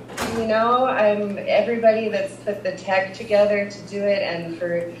 You know, I'm everybody that's put the tech together to do it, and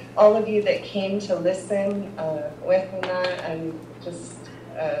for all of you that came to listen. I'm just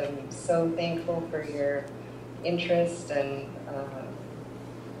so thankful for your interest, and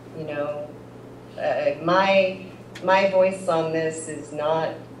you know, my voice on this is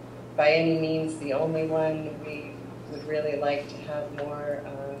not by any means the only one. We would really like to have more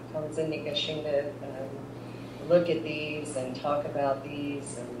Kanza Nikashinga look at these and talk about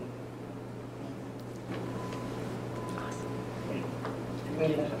these. And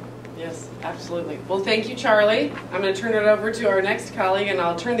Yes, absolutely. Well, thank you, Charlie. I'm going to turn it over to our next colleague, and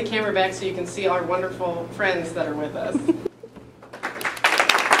I'll turn the camera back so you can see our wonderful friends that are with us.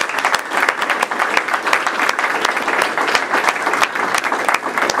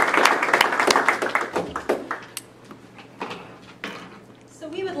 So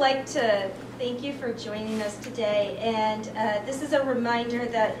we would like to thank you for joining us today, and this is a reminder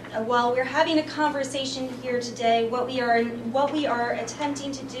that while we're having a conversation here today, what we are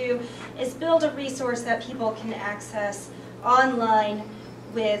attempting to do is build a resource that people can access online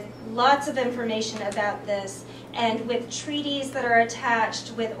with lots of information about this, and with treaties that are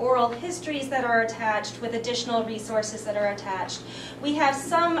attached, with oral histories that are attached, with additional resources that are attached. We have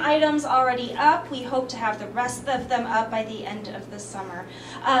some items already up. We hope to have the rest of them up by the end of the summer.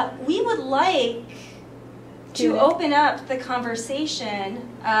 We would like to open up the conversation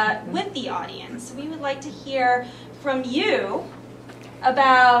with the audience. We would like to hear from you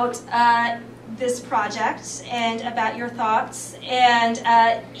about this project and about your thoughts, and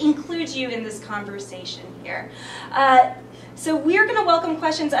include you in this conversation here. So we're going to welcome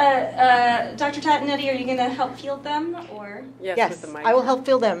questions. Dr. Tatonetti, are you going to help field them, or? Yes, with the mic. I will help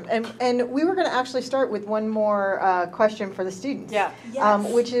field them. And we were going to actually start with one more question for the students. Yeah.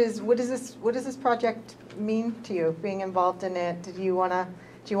 Yes. Which is, what does this project mean to you? Being involved in it? Do you want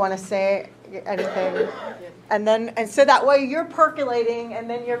to say anything? And so that way you're percolating, and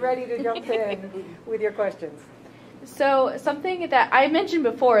then you're ready to jump in with your questions. So something that I mentioned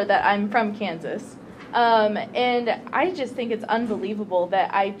before, that I'm from Kansas. And I just think it's unbelievable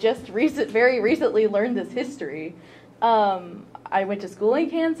that I just very recently learned this history. I went to school in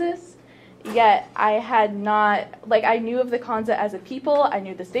Kansas, yet I had not, I knew of the Kanza as a people, I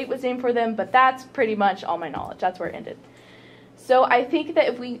knew the state was named for them, but that's pretty much all my knowledge. That's where it ended. So I think that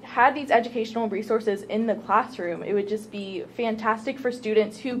if we had these educational resources in the classroom, it would just be fantastic for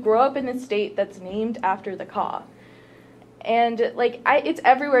students who grow up in a state that's named after the Kaw. And it's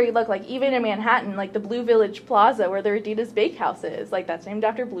everywhere you look, even in Manhattan, the Blue Village Plaza where the Adidas Bakehouse is, that's named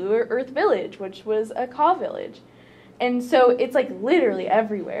after Blue Earth Village, which was a Kaw village. And so it's literally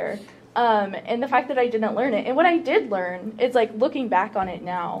everywhere. And the fact that I didn't learn it, and what I did learn is looking back on it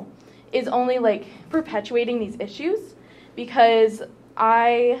now, is only perpetuating these issues, because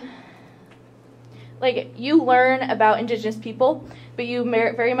you learn about Indigenous people, but you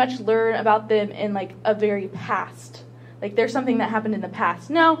very much learn about them in a very past. There's something that happened in the past.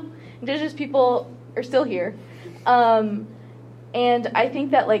 No, Indigenous people are still here. And I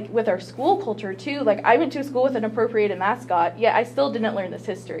think that with our school culture too, I went to a school with an appropriated mascot, yet I still didn't learn this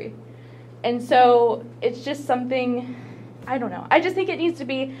history. And so it's just something, I don't know. I just think it needs to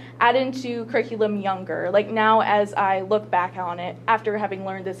be added into curriculum younger. Now as I look back on it, after having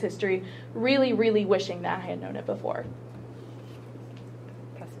learned this history, really, really wishing that I had known it before.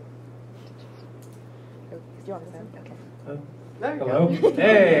 There you Hello? go.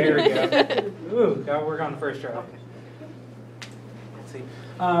 Hey, here we go. Ooh, gotta work on the first try. Let's see.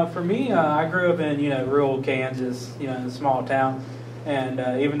 For me, I grew up in rural Kansas, in a small town, and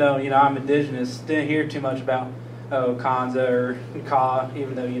even though I'm Indigenous, didn't hear too much about Kanza or Kaw,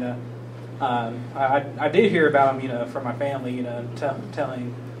 even though I did hear about them, from my family,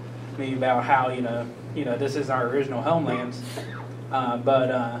 telling me about how this is our original homelands,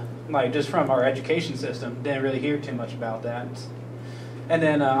 but just from our education system, didn't really hear too much about that. And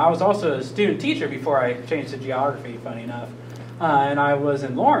then I was also a student teacher before I changed to geography, funny enough, and I was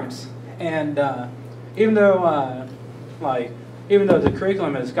in Lawrence. And even though the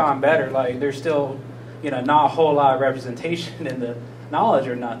curriculum has gone better, there's still not a whole lot of representation in the knowledge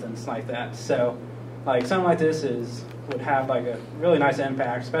or nothing like that. So something like this would have a really nice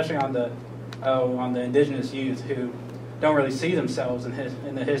impact, especially on the Indigenous youth who don't really see themselves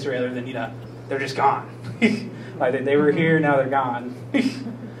in the history other than they're just gone. They were here, now they're gone.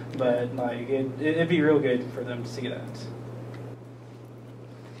 But it'd be real good for them to see that.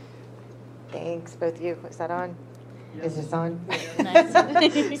 Thanks, both of you. Is that on? Yes. Is this on?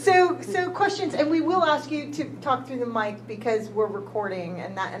 Nice. So questions, and we will ask you to talk through the mic because we're recording,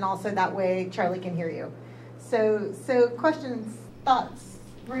 and also that way Charlie can hear you. So questions, thoughts,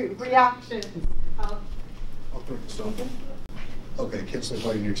 reactions. Okay, Kinsley,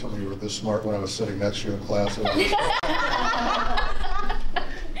 why didn't you tell me you were this smart when I was sitting next to you in class? I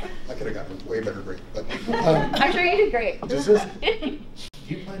could have gotten a way better grade. But, I'm sure you did great. Do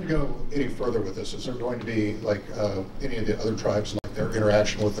you plan to go any further with this? Is there going to be like any of the other tribes, like their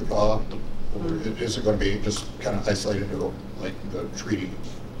interaction with the Kaw, or is it going to be just kind of isolated to like the treaty?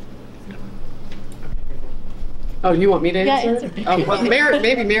 Oh, you want me to answer? Yeah, Oh, well,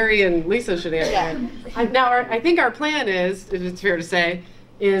 maybe Mary and Lisa should answer. Yeah. Now, I think our plan is, if it's fair to say,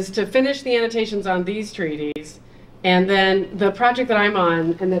 is to finish the annotations on these treaties, and then the project that I'm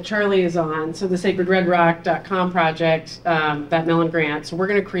on and that Charlie is on, so the sacredredrock.com project, that Mellon grant, so we're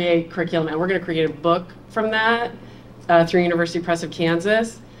going to create curriculum, and we're going to create a book from that through University Press of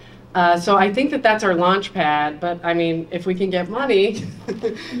Kansas. So I think that that's our launch pad, but I mean, if we can get money,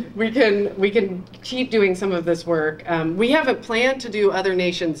 we can keep doing some of this work. We haven't planned to do other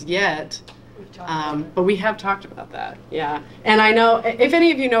nations yet, but we have talked about that, yeah. And I know, if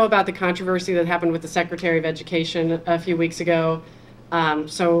any of you know about the controversy that happened with the Secretary of Education a few weeks ago,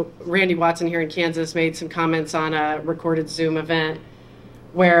 so Randy Watson here in Kansas made some comments on a recorded Zoom event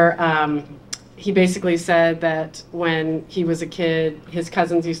where he basically said that when he was a kid, his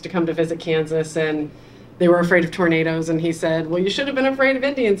cousins used to come to visit Kansas and they were afraid of tornadoes. And he said, well, you should have been afraid of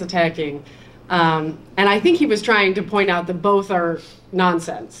Indians attacking. And I think he was trying to point out that both are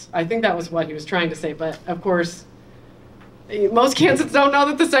nonsense. I think that was what he was trying to say. But of course, most Kansans don't know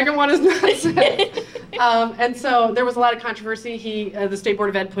that the second one is nonsense. And so there was a lot of controversy. The State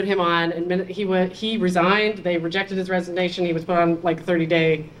Board of Ed put him on, and he resigned. They rejected his resignation. He was put on like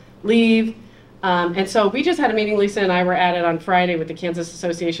 30-day leave. And so we just had a meeting, Lisa and I were at it on Friday with the Kansas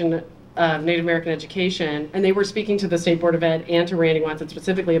Association of Native American Education, and they were speaking to the State Board of Ed and to Randy Watson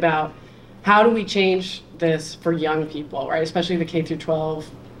specifically about how do we change this for young people, right? Especially the K through 12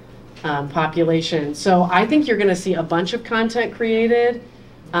 population. So I think you're going to see a bunch of content created,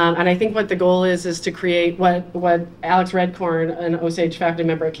 and I think what the goal is to create what Alex Redcorn, an Osage faculty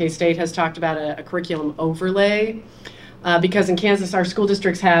member at K-State, has talked about a curriculum overlay, because in Kansas our school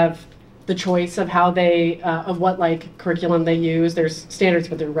districts have the choice of how they, of what like curriculum they use. There's standards,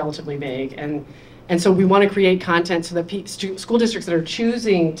 but they're relatively vague. And so we want to create content so that school districts that are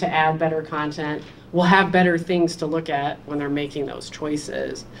choosing to add better content will have better things to look at when they're making those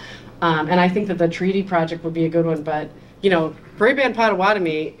choices. And I think that the treaty project would be a good one, but you know, Prairie Band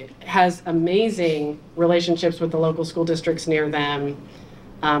Potawatomi has amazing relationships with the local school districts near them,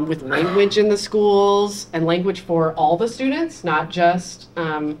 with language in the schools and language for all the students, not just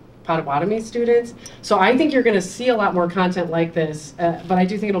Potawatomi students. So I think you're going to see a lot more content like this, but I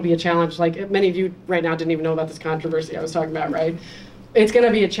do think it'll be a challenge. Like many of you right now didn't even know about this controversy I was talking about, right? It's going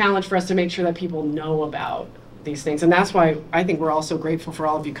to be a challenge for us to make sure that people know about these things. And that's why I think we're all so grateful for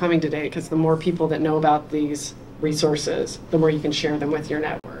all of you coming today, because the more people that know about these resources, the more you can share them with your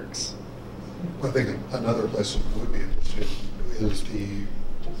networks. Well, I think another place that would be interested is the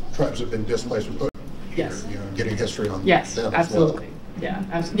tribes that have been displaced with yes. You know, getting history on yes, them absolutely. As well. Yeah,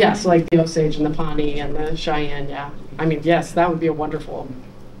 yes, like the Osage and the Pawnee and the Cheyenne, yeah. I mean, yes, that would be wonderful.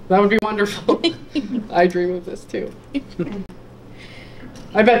 That would be wonderful. I dream of this too.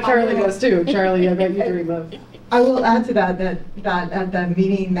 I bet Charlie does too. Charlie, I bet you dream of. I will add to that at the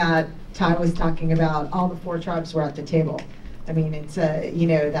meeting that Tai was talking about, all the 4 tribes were at the table. I mean, it's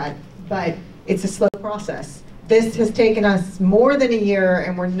but it's a slow process. This has taken us more than a year,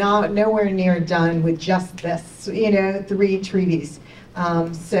 and we're nowhere near done with just this, 3 treaties.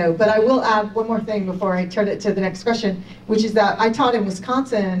 But I will add one more thing before I turn it to the next question, which is that I taught in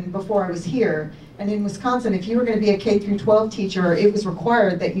Wisconsin before I was here. And in Wisconsin, if you were going to be a K through 12 teacher, it was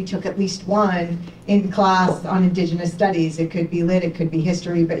required that you took at least 1 in class on Indigenous studies. It could be lit, it could be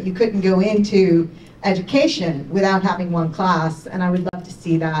history, but you couldn't go into education without having 1 class. And I would love to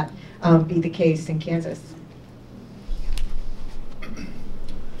see that be the case in Kansas.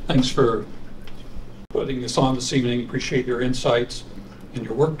 Thanks for putting this on this evening. Appreciate your insights and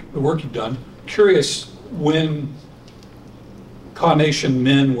your work, the work you've done. Curious when Kaw Nation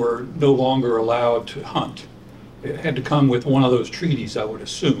men were no longer allowed to hunt. It had to come with one of those treaties, I would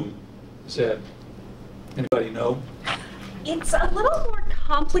assume. Is that, anybody know? It's a little more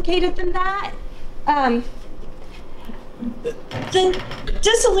complicated than that. The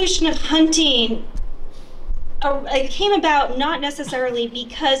dissolution of hunting it came about not necessarily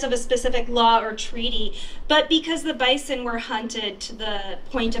because of a specific law or treaty, but because the bison were hunted to the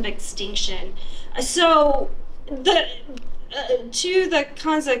point of extinction. So to the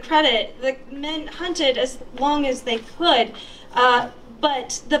Kanza credit, the men hunted as long as they could,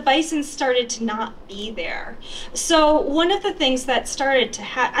 but the bison started to not be there. So one of the things that started to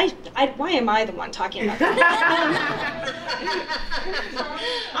happen, why am I the one talking about that?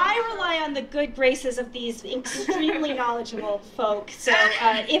 I rely on the good graces of these extremely knowledgeable folk, so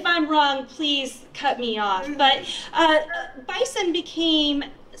if I'm wrong, please cut me off. But bison became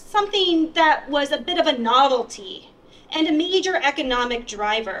something that was a bit of a novelty and a major economic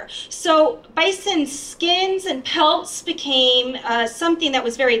driver. So bison skins and pelts became something that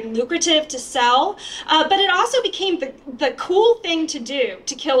was very lucrative to sell, but it also became the cool thing to do,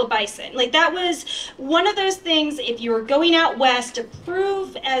 to kill a bison. Like, that was one of those things, if you were going out west to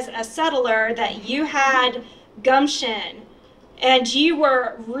prove as a settler that you had gumption and you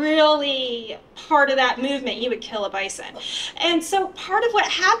were really part of that movement, you would kill a bison. And so part of what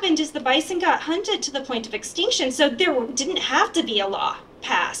happened is the bison got hunted to the point of extinction, so there didn't have to be a law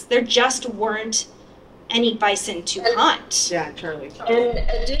passed. There just weren't any bison to hunt. Yeah, Charlie. And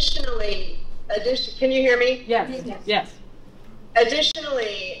additionally, can you hear me? Yes. Yes.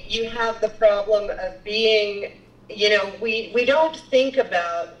 Additionally, you have the problem of being, you know, we don't think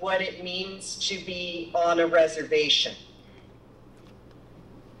about what it means to be on a reservation.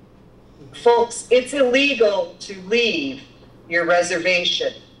 Folks, it's illegal to leave your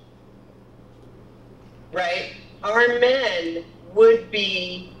reservation, right? Our men would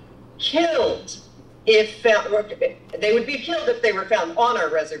be killed if found, they would be killed if they were found on our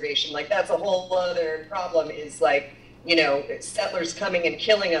reservation. Like, that's a whole other problem, is like, you know, settlers coming and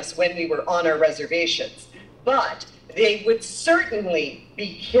killing us when we were on our reservations. But they would certainly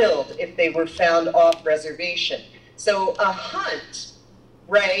be killed if they were found off reservation. So a hunt,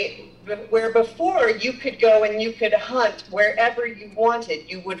 right, where before you could go and you could hunt wherever you wanted,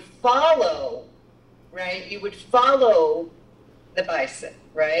 you would follow, right? You would follow the bison,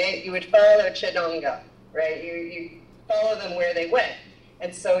 right? You would follow Chenonga, right? You follow them where they went.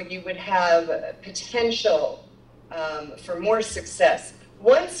 And so you would have potential for more success.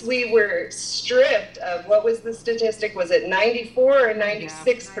 Once we were stripped of, what was the statistic? Was it 94 or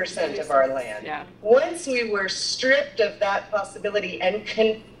 96% of our land? Yeah. Once we were stripped of that possibility and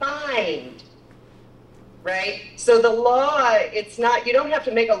confined, right? So the law, it's not, you don't have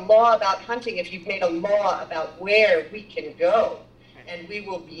to make a law about hunting if you've made a law about where we can go. And we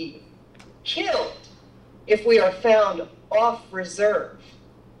will be killed if we are found off reserve.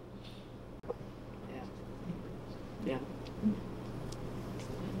 Yeah.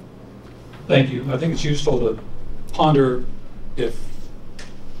 Thank you. I think it's useful to ponder if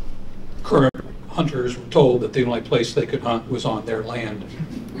current hunters were told that the only place they could hunt was on their land.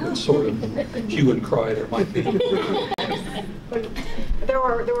 What sort of hue and cry there might be. There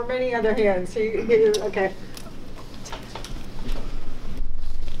were many other hands. Okay.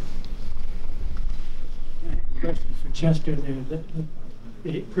 Question for Chester there.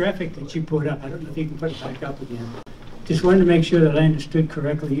 The graphic that you put up, I don't know if you can put it back up again. Just wanted to make sure that I understood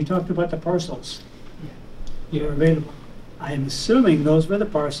correctly. You talked about the parcels that are available. I am assuming those were the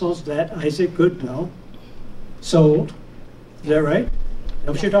parcels that Isaac Goodnow sold. Is that right? Is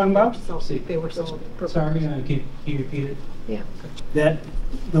that what you're talking about? They were sold. Sorry, can you repeat it? Yeah. That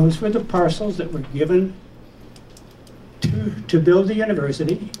those were the parcels that were given to build the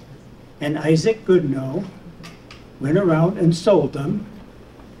university, and Isaac Goodnow went around and sold them,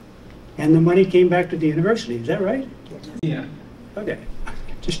 and the money came back to the university. Is that right? Yeah. Okay.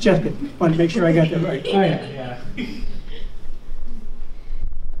 Just checking. Want to make sure I got that right. Oh, yeah.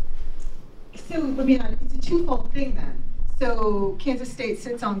 So, I mean, it's a twofold thing then. So Kansas State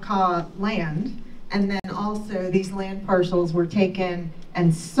sits on Kaw land, and then also these land parcels were taken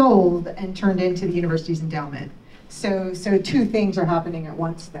and sold and turned into the university's endowment. So two things are happening at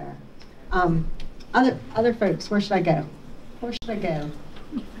once there. Other folks, where should I go? Where should I go?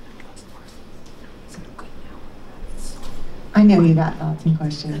 I know you got thoughts and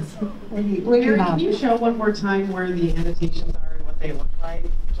questions. What do you have? Can you show one more time where the annotations are and what they look like,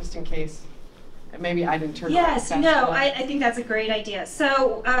 just in case? Maybe I didn't turn Yes, around no, fast enough. I think that's a great idea.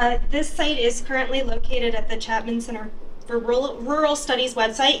 So this site is currently located at the Chapman Center for Rural Studies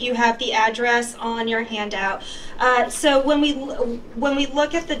website. You have the address on your handout. So when we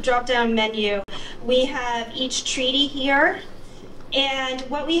look at the drop-down menu, we have each treaty here. And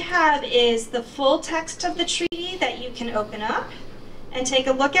what we have is the full text of the treaty that you can open up and take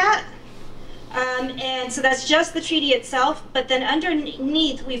a look at. And so that's just the treaty itself, but then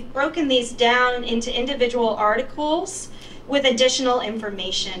underneath we've broken these down into individual articles with additional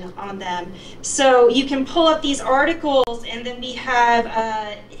information on them. So you can pull up these articles, and then we have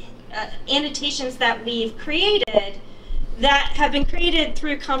annotations that we've created that have been created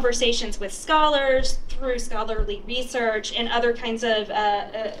through conversations with scholars, through scholarly research, and other kinds of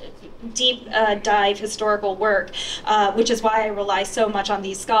deep dive historical work, which is why I rely so much on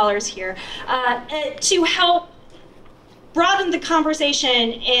these scholars here, to help broaden the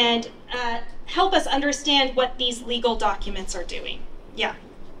conversation and help us understand what these legal documents are doing. Yeah.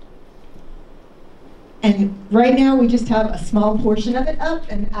 And right now, we just have a small portion of it up,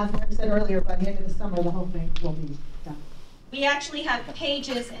 and as Mark said earlier, by the end of the summer, the whole thing will be done. We actually have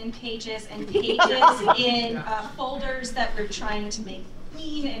pages and pages and pages in folders that we're trying to make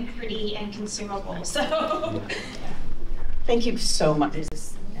clean and pretty and consumable. So, thank you so much.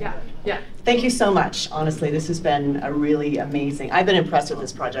 Yeah. Thank you so much. Honestly, this has been a really amazing. I've been impressed with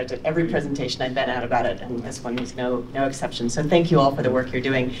this project at every presentation I've been at about it, and this one is no exception. So thank you all for the work you're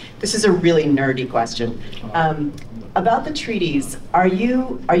doing. This is a really nerdy question. About the treaties, are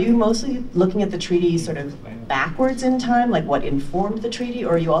you mostly looking at the treaty sort of backwards in time, like what informed the treaty,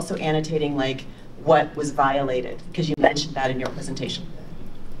 or are you also annotating like what was violated? Because you mentioned that in your presentation.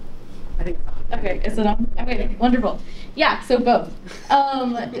 Okay, is it on? Okay, wonderful. Yeah, so both.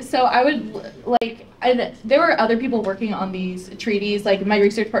 So I would there were other people working on these treaties, like my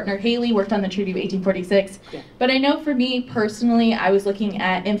research partner Haley worked on the Treaty of 1846. Yeah. But I know for me personally, I was looking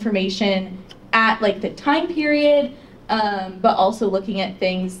at information at like the time period, but also looking at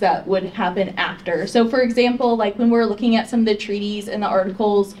things that would happen after. So for example, like when we're looking at some of the treaties and the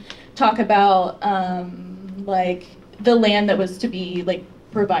articles talk about like the land that was to be like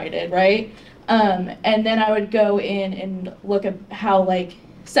provided, right? And then I would go in and look at how like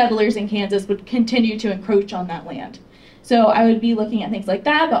settlers in Kansas would continue to encroach on that land. So I would be looking at things like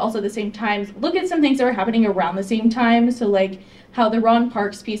that, but also at the same time look at some things that were happening around the same time. So like how the Ron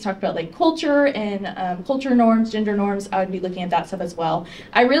Parks piece talked about like culture and culture norms, gender norms, I would be looking at that stuff as well.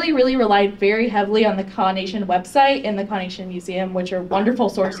 I really relied very heavily on the Kaw Nation website and the Kaw Nation Museum, which are wonderful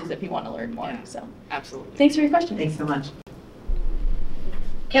sources if you want to learn more. Yeah, so absolutely. Thanks for your question. Thanks so much.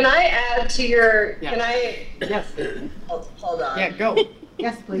 Can I add to your, Yeah. can I? Yes. Hold on. Yeah, go.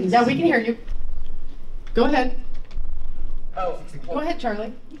 Yes, please. Yeah, we can hear you. Go ahead. Oh. Go ahead,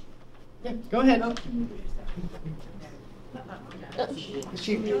 Charlie. Yeah, go ahead. Oh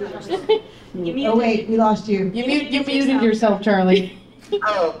wait, we lost you. You muted yourself, Charlie.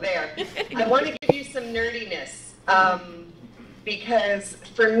 Oh, there. I want to give you some nerdiness because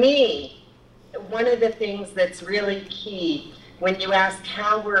for me, one of the things that's really key when you ask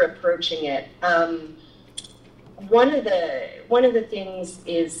how we're approaching it, one of the things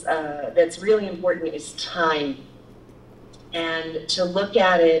is that's really important is time, and to look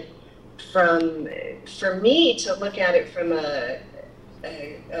at it from, for me, to look at it from a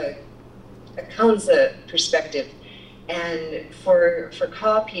Kanza perspective, and for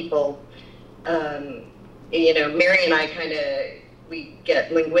Kaw people, you know, Mary and I we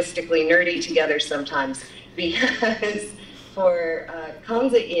get linguistically nerdy together sometimes, because for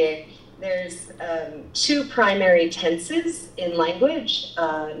Kanza, there's 2 primary tenses in language,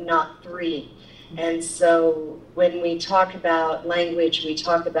 not 3. And so when we talk about language, we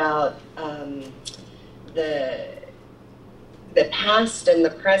talk about the past and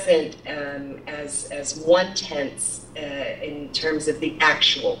the present as one tense in terms of the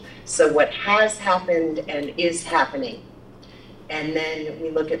actual. So what has happened and is happening. And then we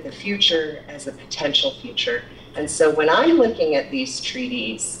look at the future as a potential future. And so when I'm looking at these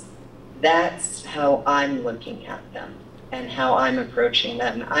treaties, that's how I'm looking at them and how I'm approaching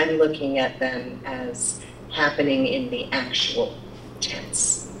them. I'm looking at them as happening in the actual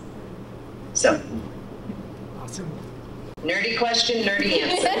tense. So. Awesome. Nerdy question, nerdy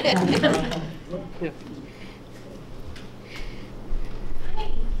answer.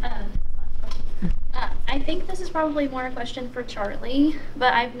 I think this is probably more a question for Charlie,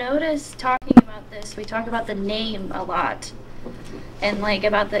 but I've noticed talking about this, we talk about the name a lot, and like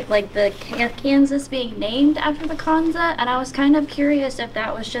about the Kansas being named after the Kanza, and I was kind of curious if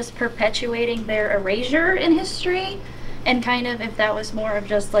that was just perpetuating their erasure in history, and kind of if that was more of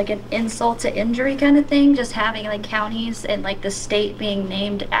just like an insult to injury kind of thing, just having like counties and like the state being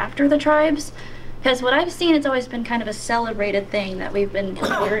named after the tribes. Because what I've seen, it's always been kind of a celebrated thing that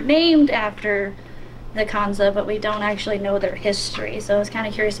we're named after the Kanza, but we don't actually know their history. So I was kind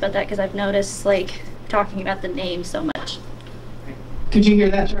of curious about that because I've noticed like talking about the name so much. Could you hear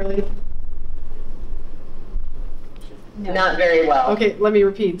that, Charlie? No. Not very well. Okay, let me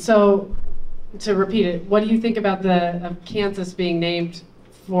repeat. So to repeat it, what do you think about of Kansas being named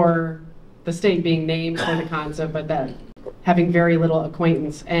for the state being named for the Kanza, but that having very little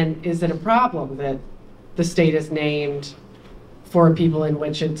acquaintance? And is it a problem that the state is named for people in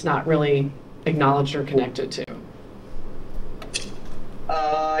which it's not really acknowledged or connected to?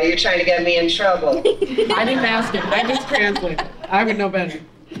 You're trying to get me in trouble. I didn't ask it. I just translated. I would know better.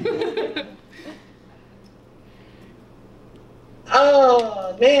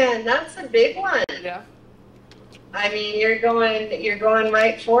 Oh man, that's a big one. Yeah. I mean, you're going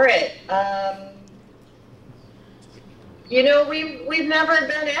right for it. You know, we've never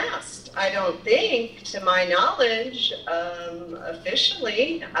been asked, I don't think, to my knowledge,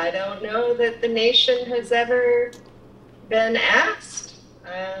 officially. I don't know that the nation has ever been asked.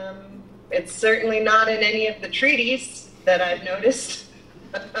 It's certainly not in any of the treaties that I've noticed.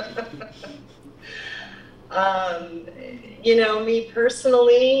 You know, me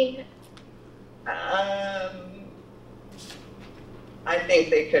personally, I think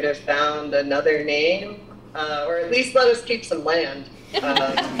they could have found another name, or at least let us keep some land.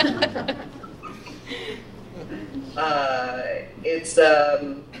 It's,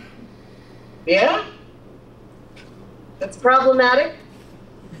 yeah, it's problematic.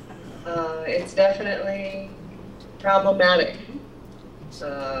 It's definitely problematic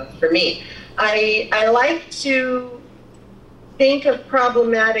for me. I like to think of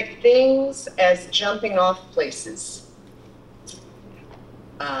problematic things as jumping off places.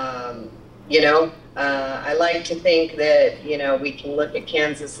 You know, I like to think that, you know, we can look at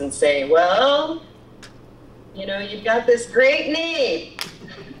Kansas and say, well, you know, you've got this great name,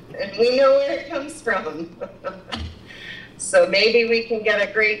 and we know where it comes from. So maybe we can get a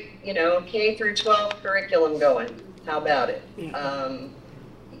great, you know, K through 12 curriculum going. How about it?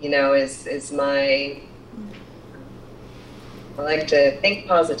 You know, is my, I like to think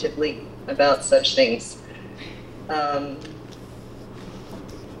positively about such things.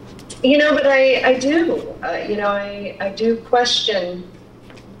 You know, but I do, you know, I do question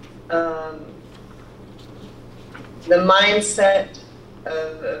the mindset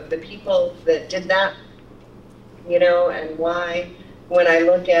of the people that did that, you know, and why, when I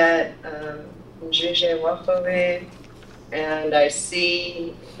look at Njuje Wafove and I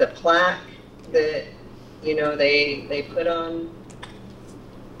see the plaque that, you know, they put on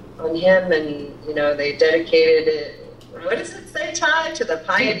him, and, you know, they dedicated it, what does it say, Tai? To the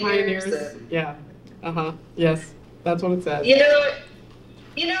pioneers? Yeah. Yes, that's what it says. You know,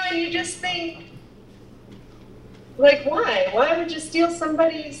 and you just think, like, why? Why would you steal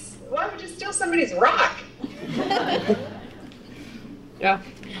somebody's rock? Yeah.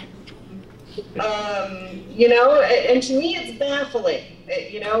 You know, and to me it's baffling.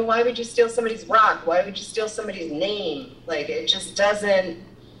 You know, why would you steal somebody's rock? Why would you steal somebody's name? Like, it just doesn't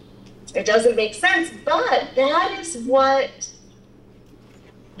make sense. But that is what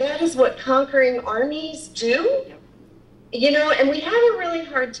conquering armies do. You know, and we have a really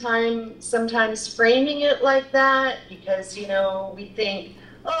hard time sometimes framing it like that, because, you know, we think,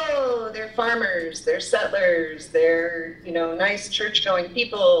 oh, they're farmers, they're settlers, they're, you know, nice church-going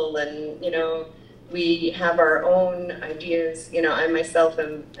people, and, you know, we have our own ideas. You know, I myself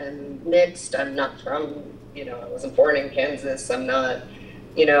am mixed. I'm not from, you know, I wasn't born in Kansas. I'm not,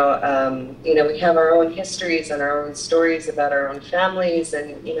 you know, we have our own histories and our own stories about our own families,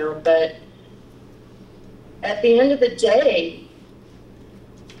 and, you know, but at the end of the day,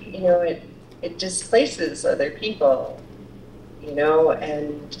 you know, it displaces other people, you know,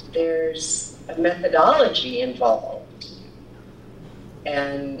 and there's a methodology involved,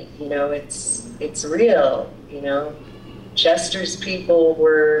 and, you know, it's real. You know, Chester's people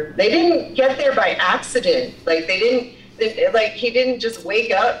they didn't get there by accident. Like, he didn't just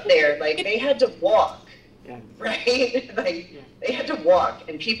wake up there. Like, they had to walk, right? Like, they had to walk,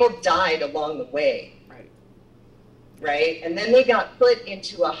 and people died along the way. Right? And then they got put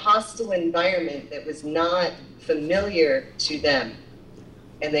into a hostile environment that was not familiar to them.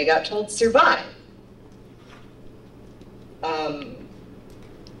 And they got told, survive.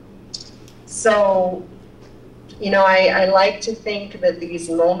 So, you know, I like to think that these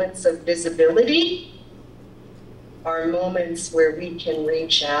moments of visibility are moments where we can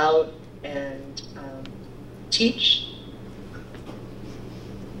reach out and teach.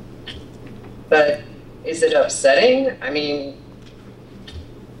 But is it upsetting? I mean,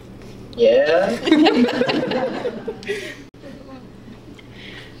 yeah.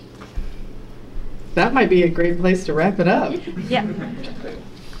 That might be a great place to wrap it up. Yeah.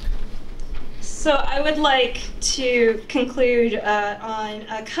 So I would like to conclude on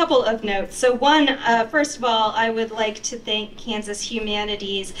a couple of notes. So one, first of all, I would like to thank Kansas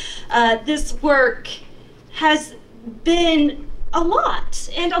Humanities. This work has been a lot,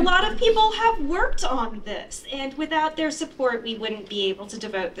 and a lot of people have worked on this, and without their support we wouldn't be able to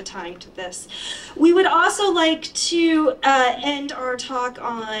devote the time to this. We would also like to end our talk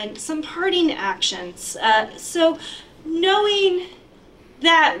on some parting actions. So knowing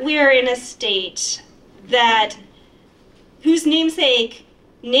that we're in a state whose namesake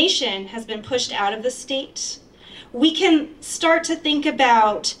nation has been pushed out of the state, we can start to think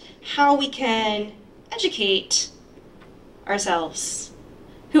about how we can educate ourselves,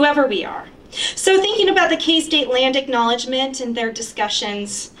 whoever we are. So thinking about the K-State land acknowledgement and their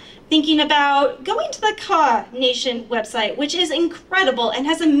discussions, thinking about going to the Kaw Nation website, which is incredible and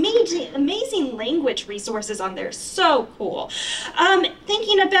has amazing language resources on there, so cool.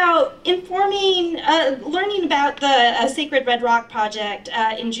 Thinking about informing, learning about the Sacred Red Rock Project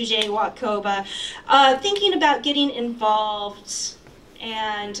in Jujay-Wacoba, thinking about getting involved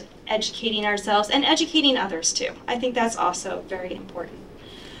and educating ourselves and educating others too. I think that's also very important.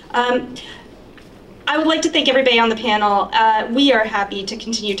 I would like to thank everybody on the panel. We are happy to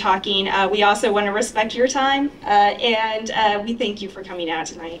continue talking. We also want to respect your time, and we thank you for coming out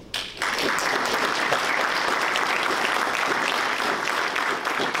tonight.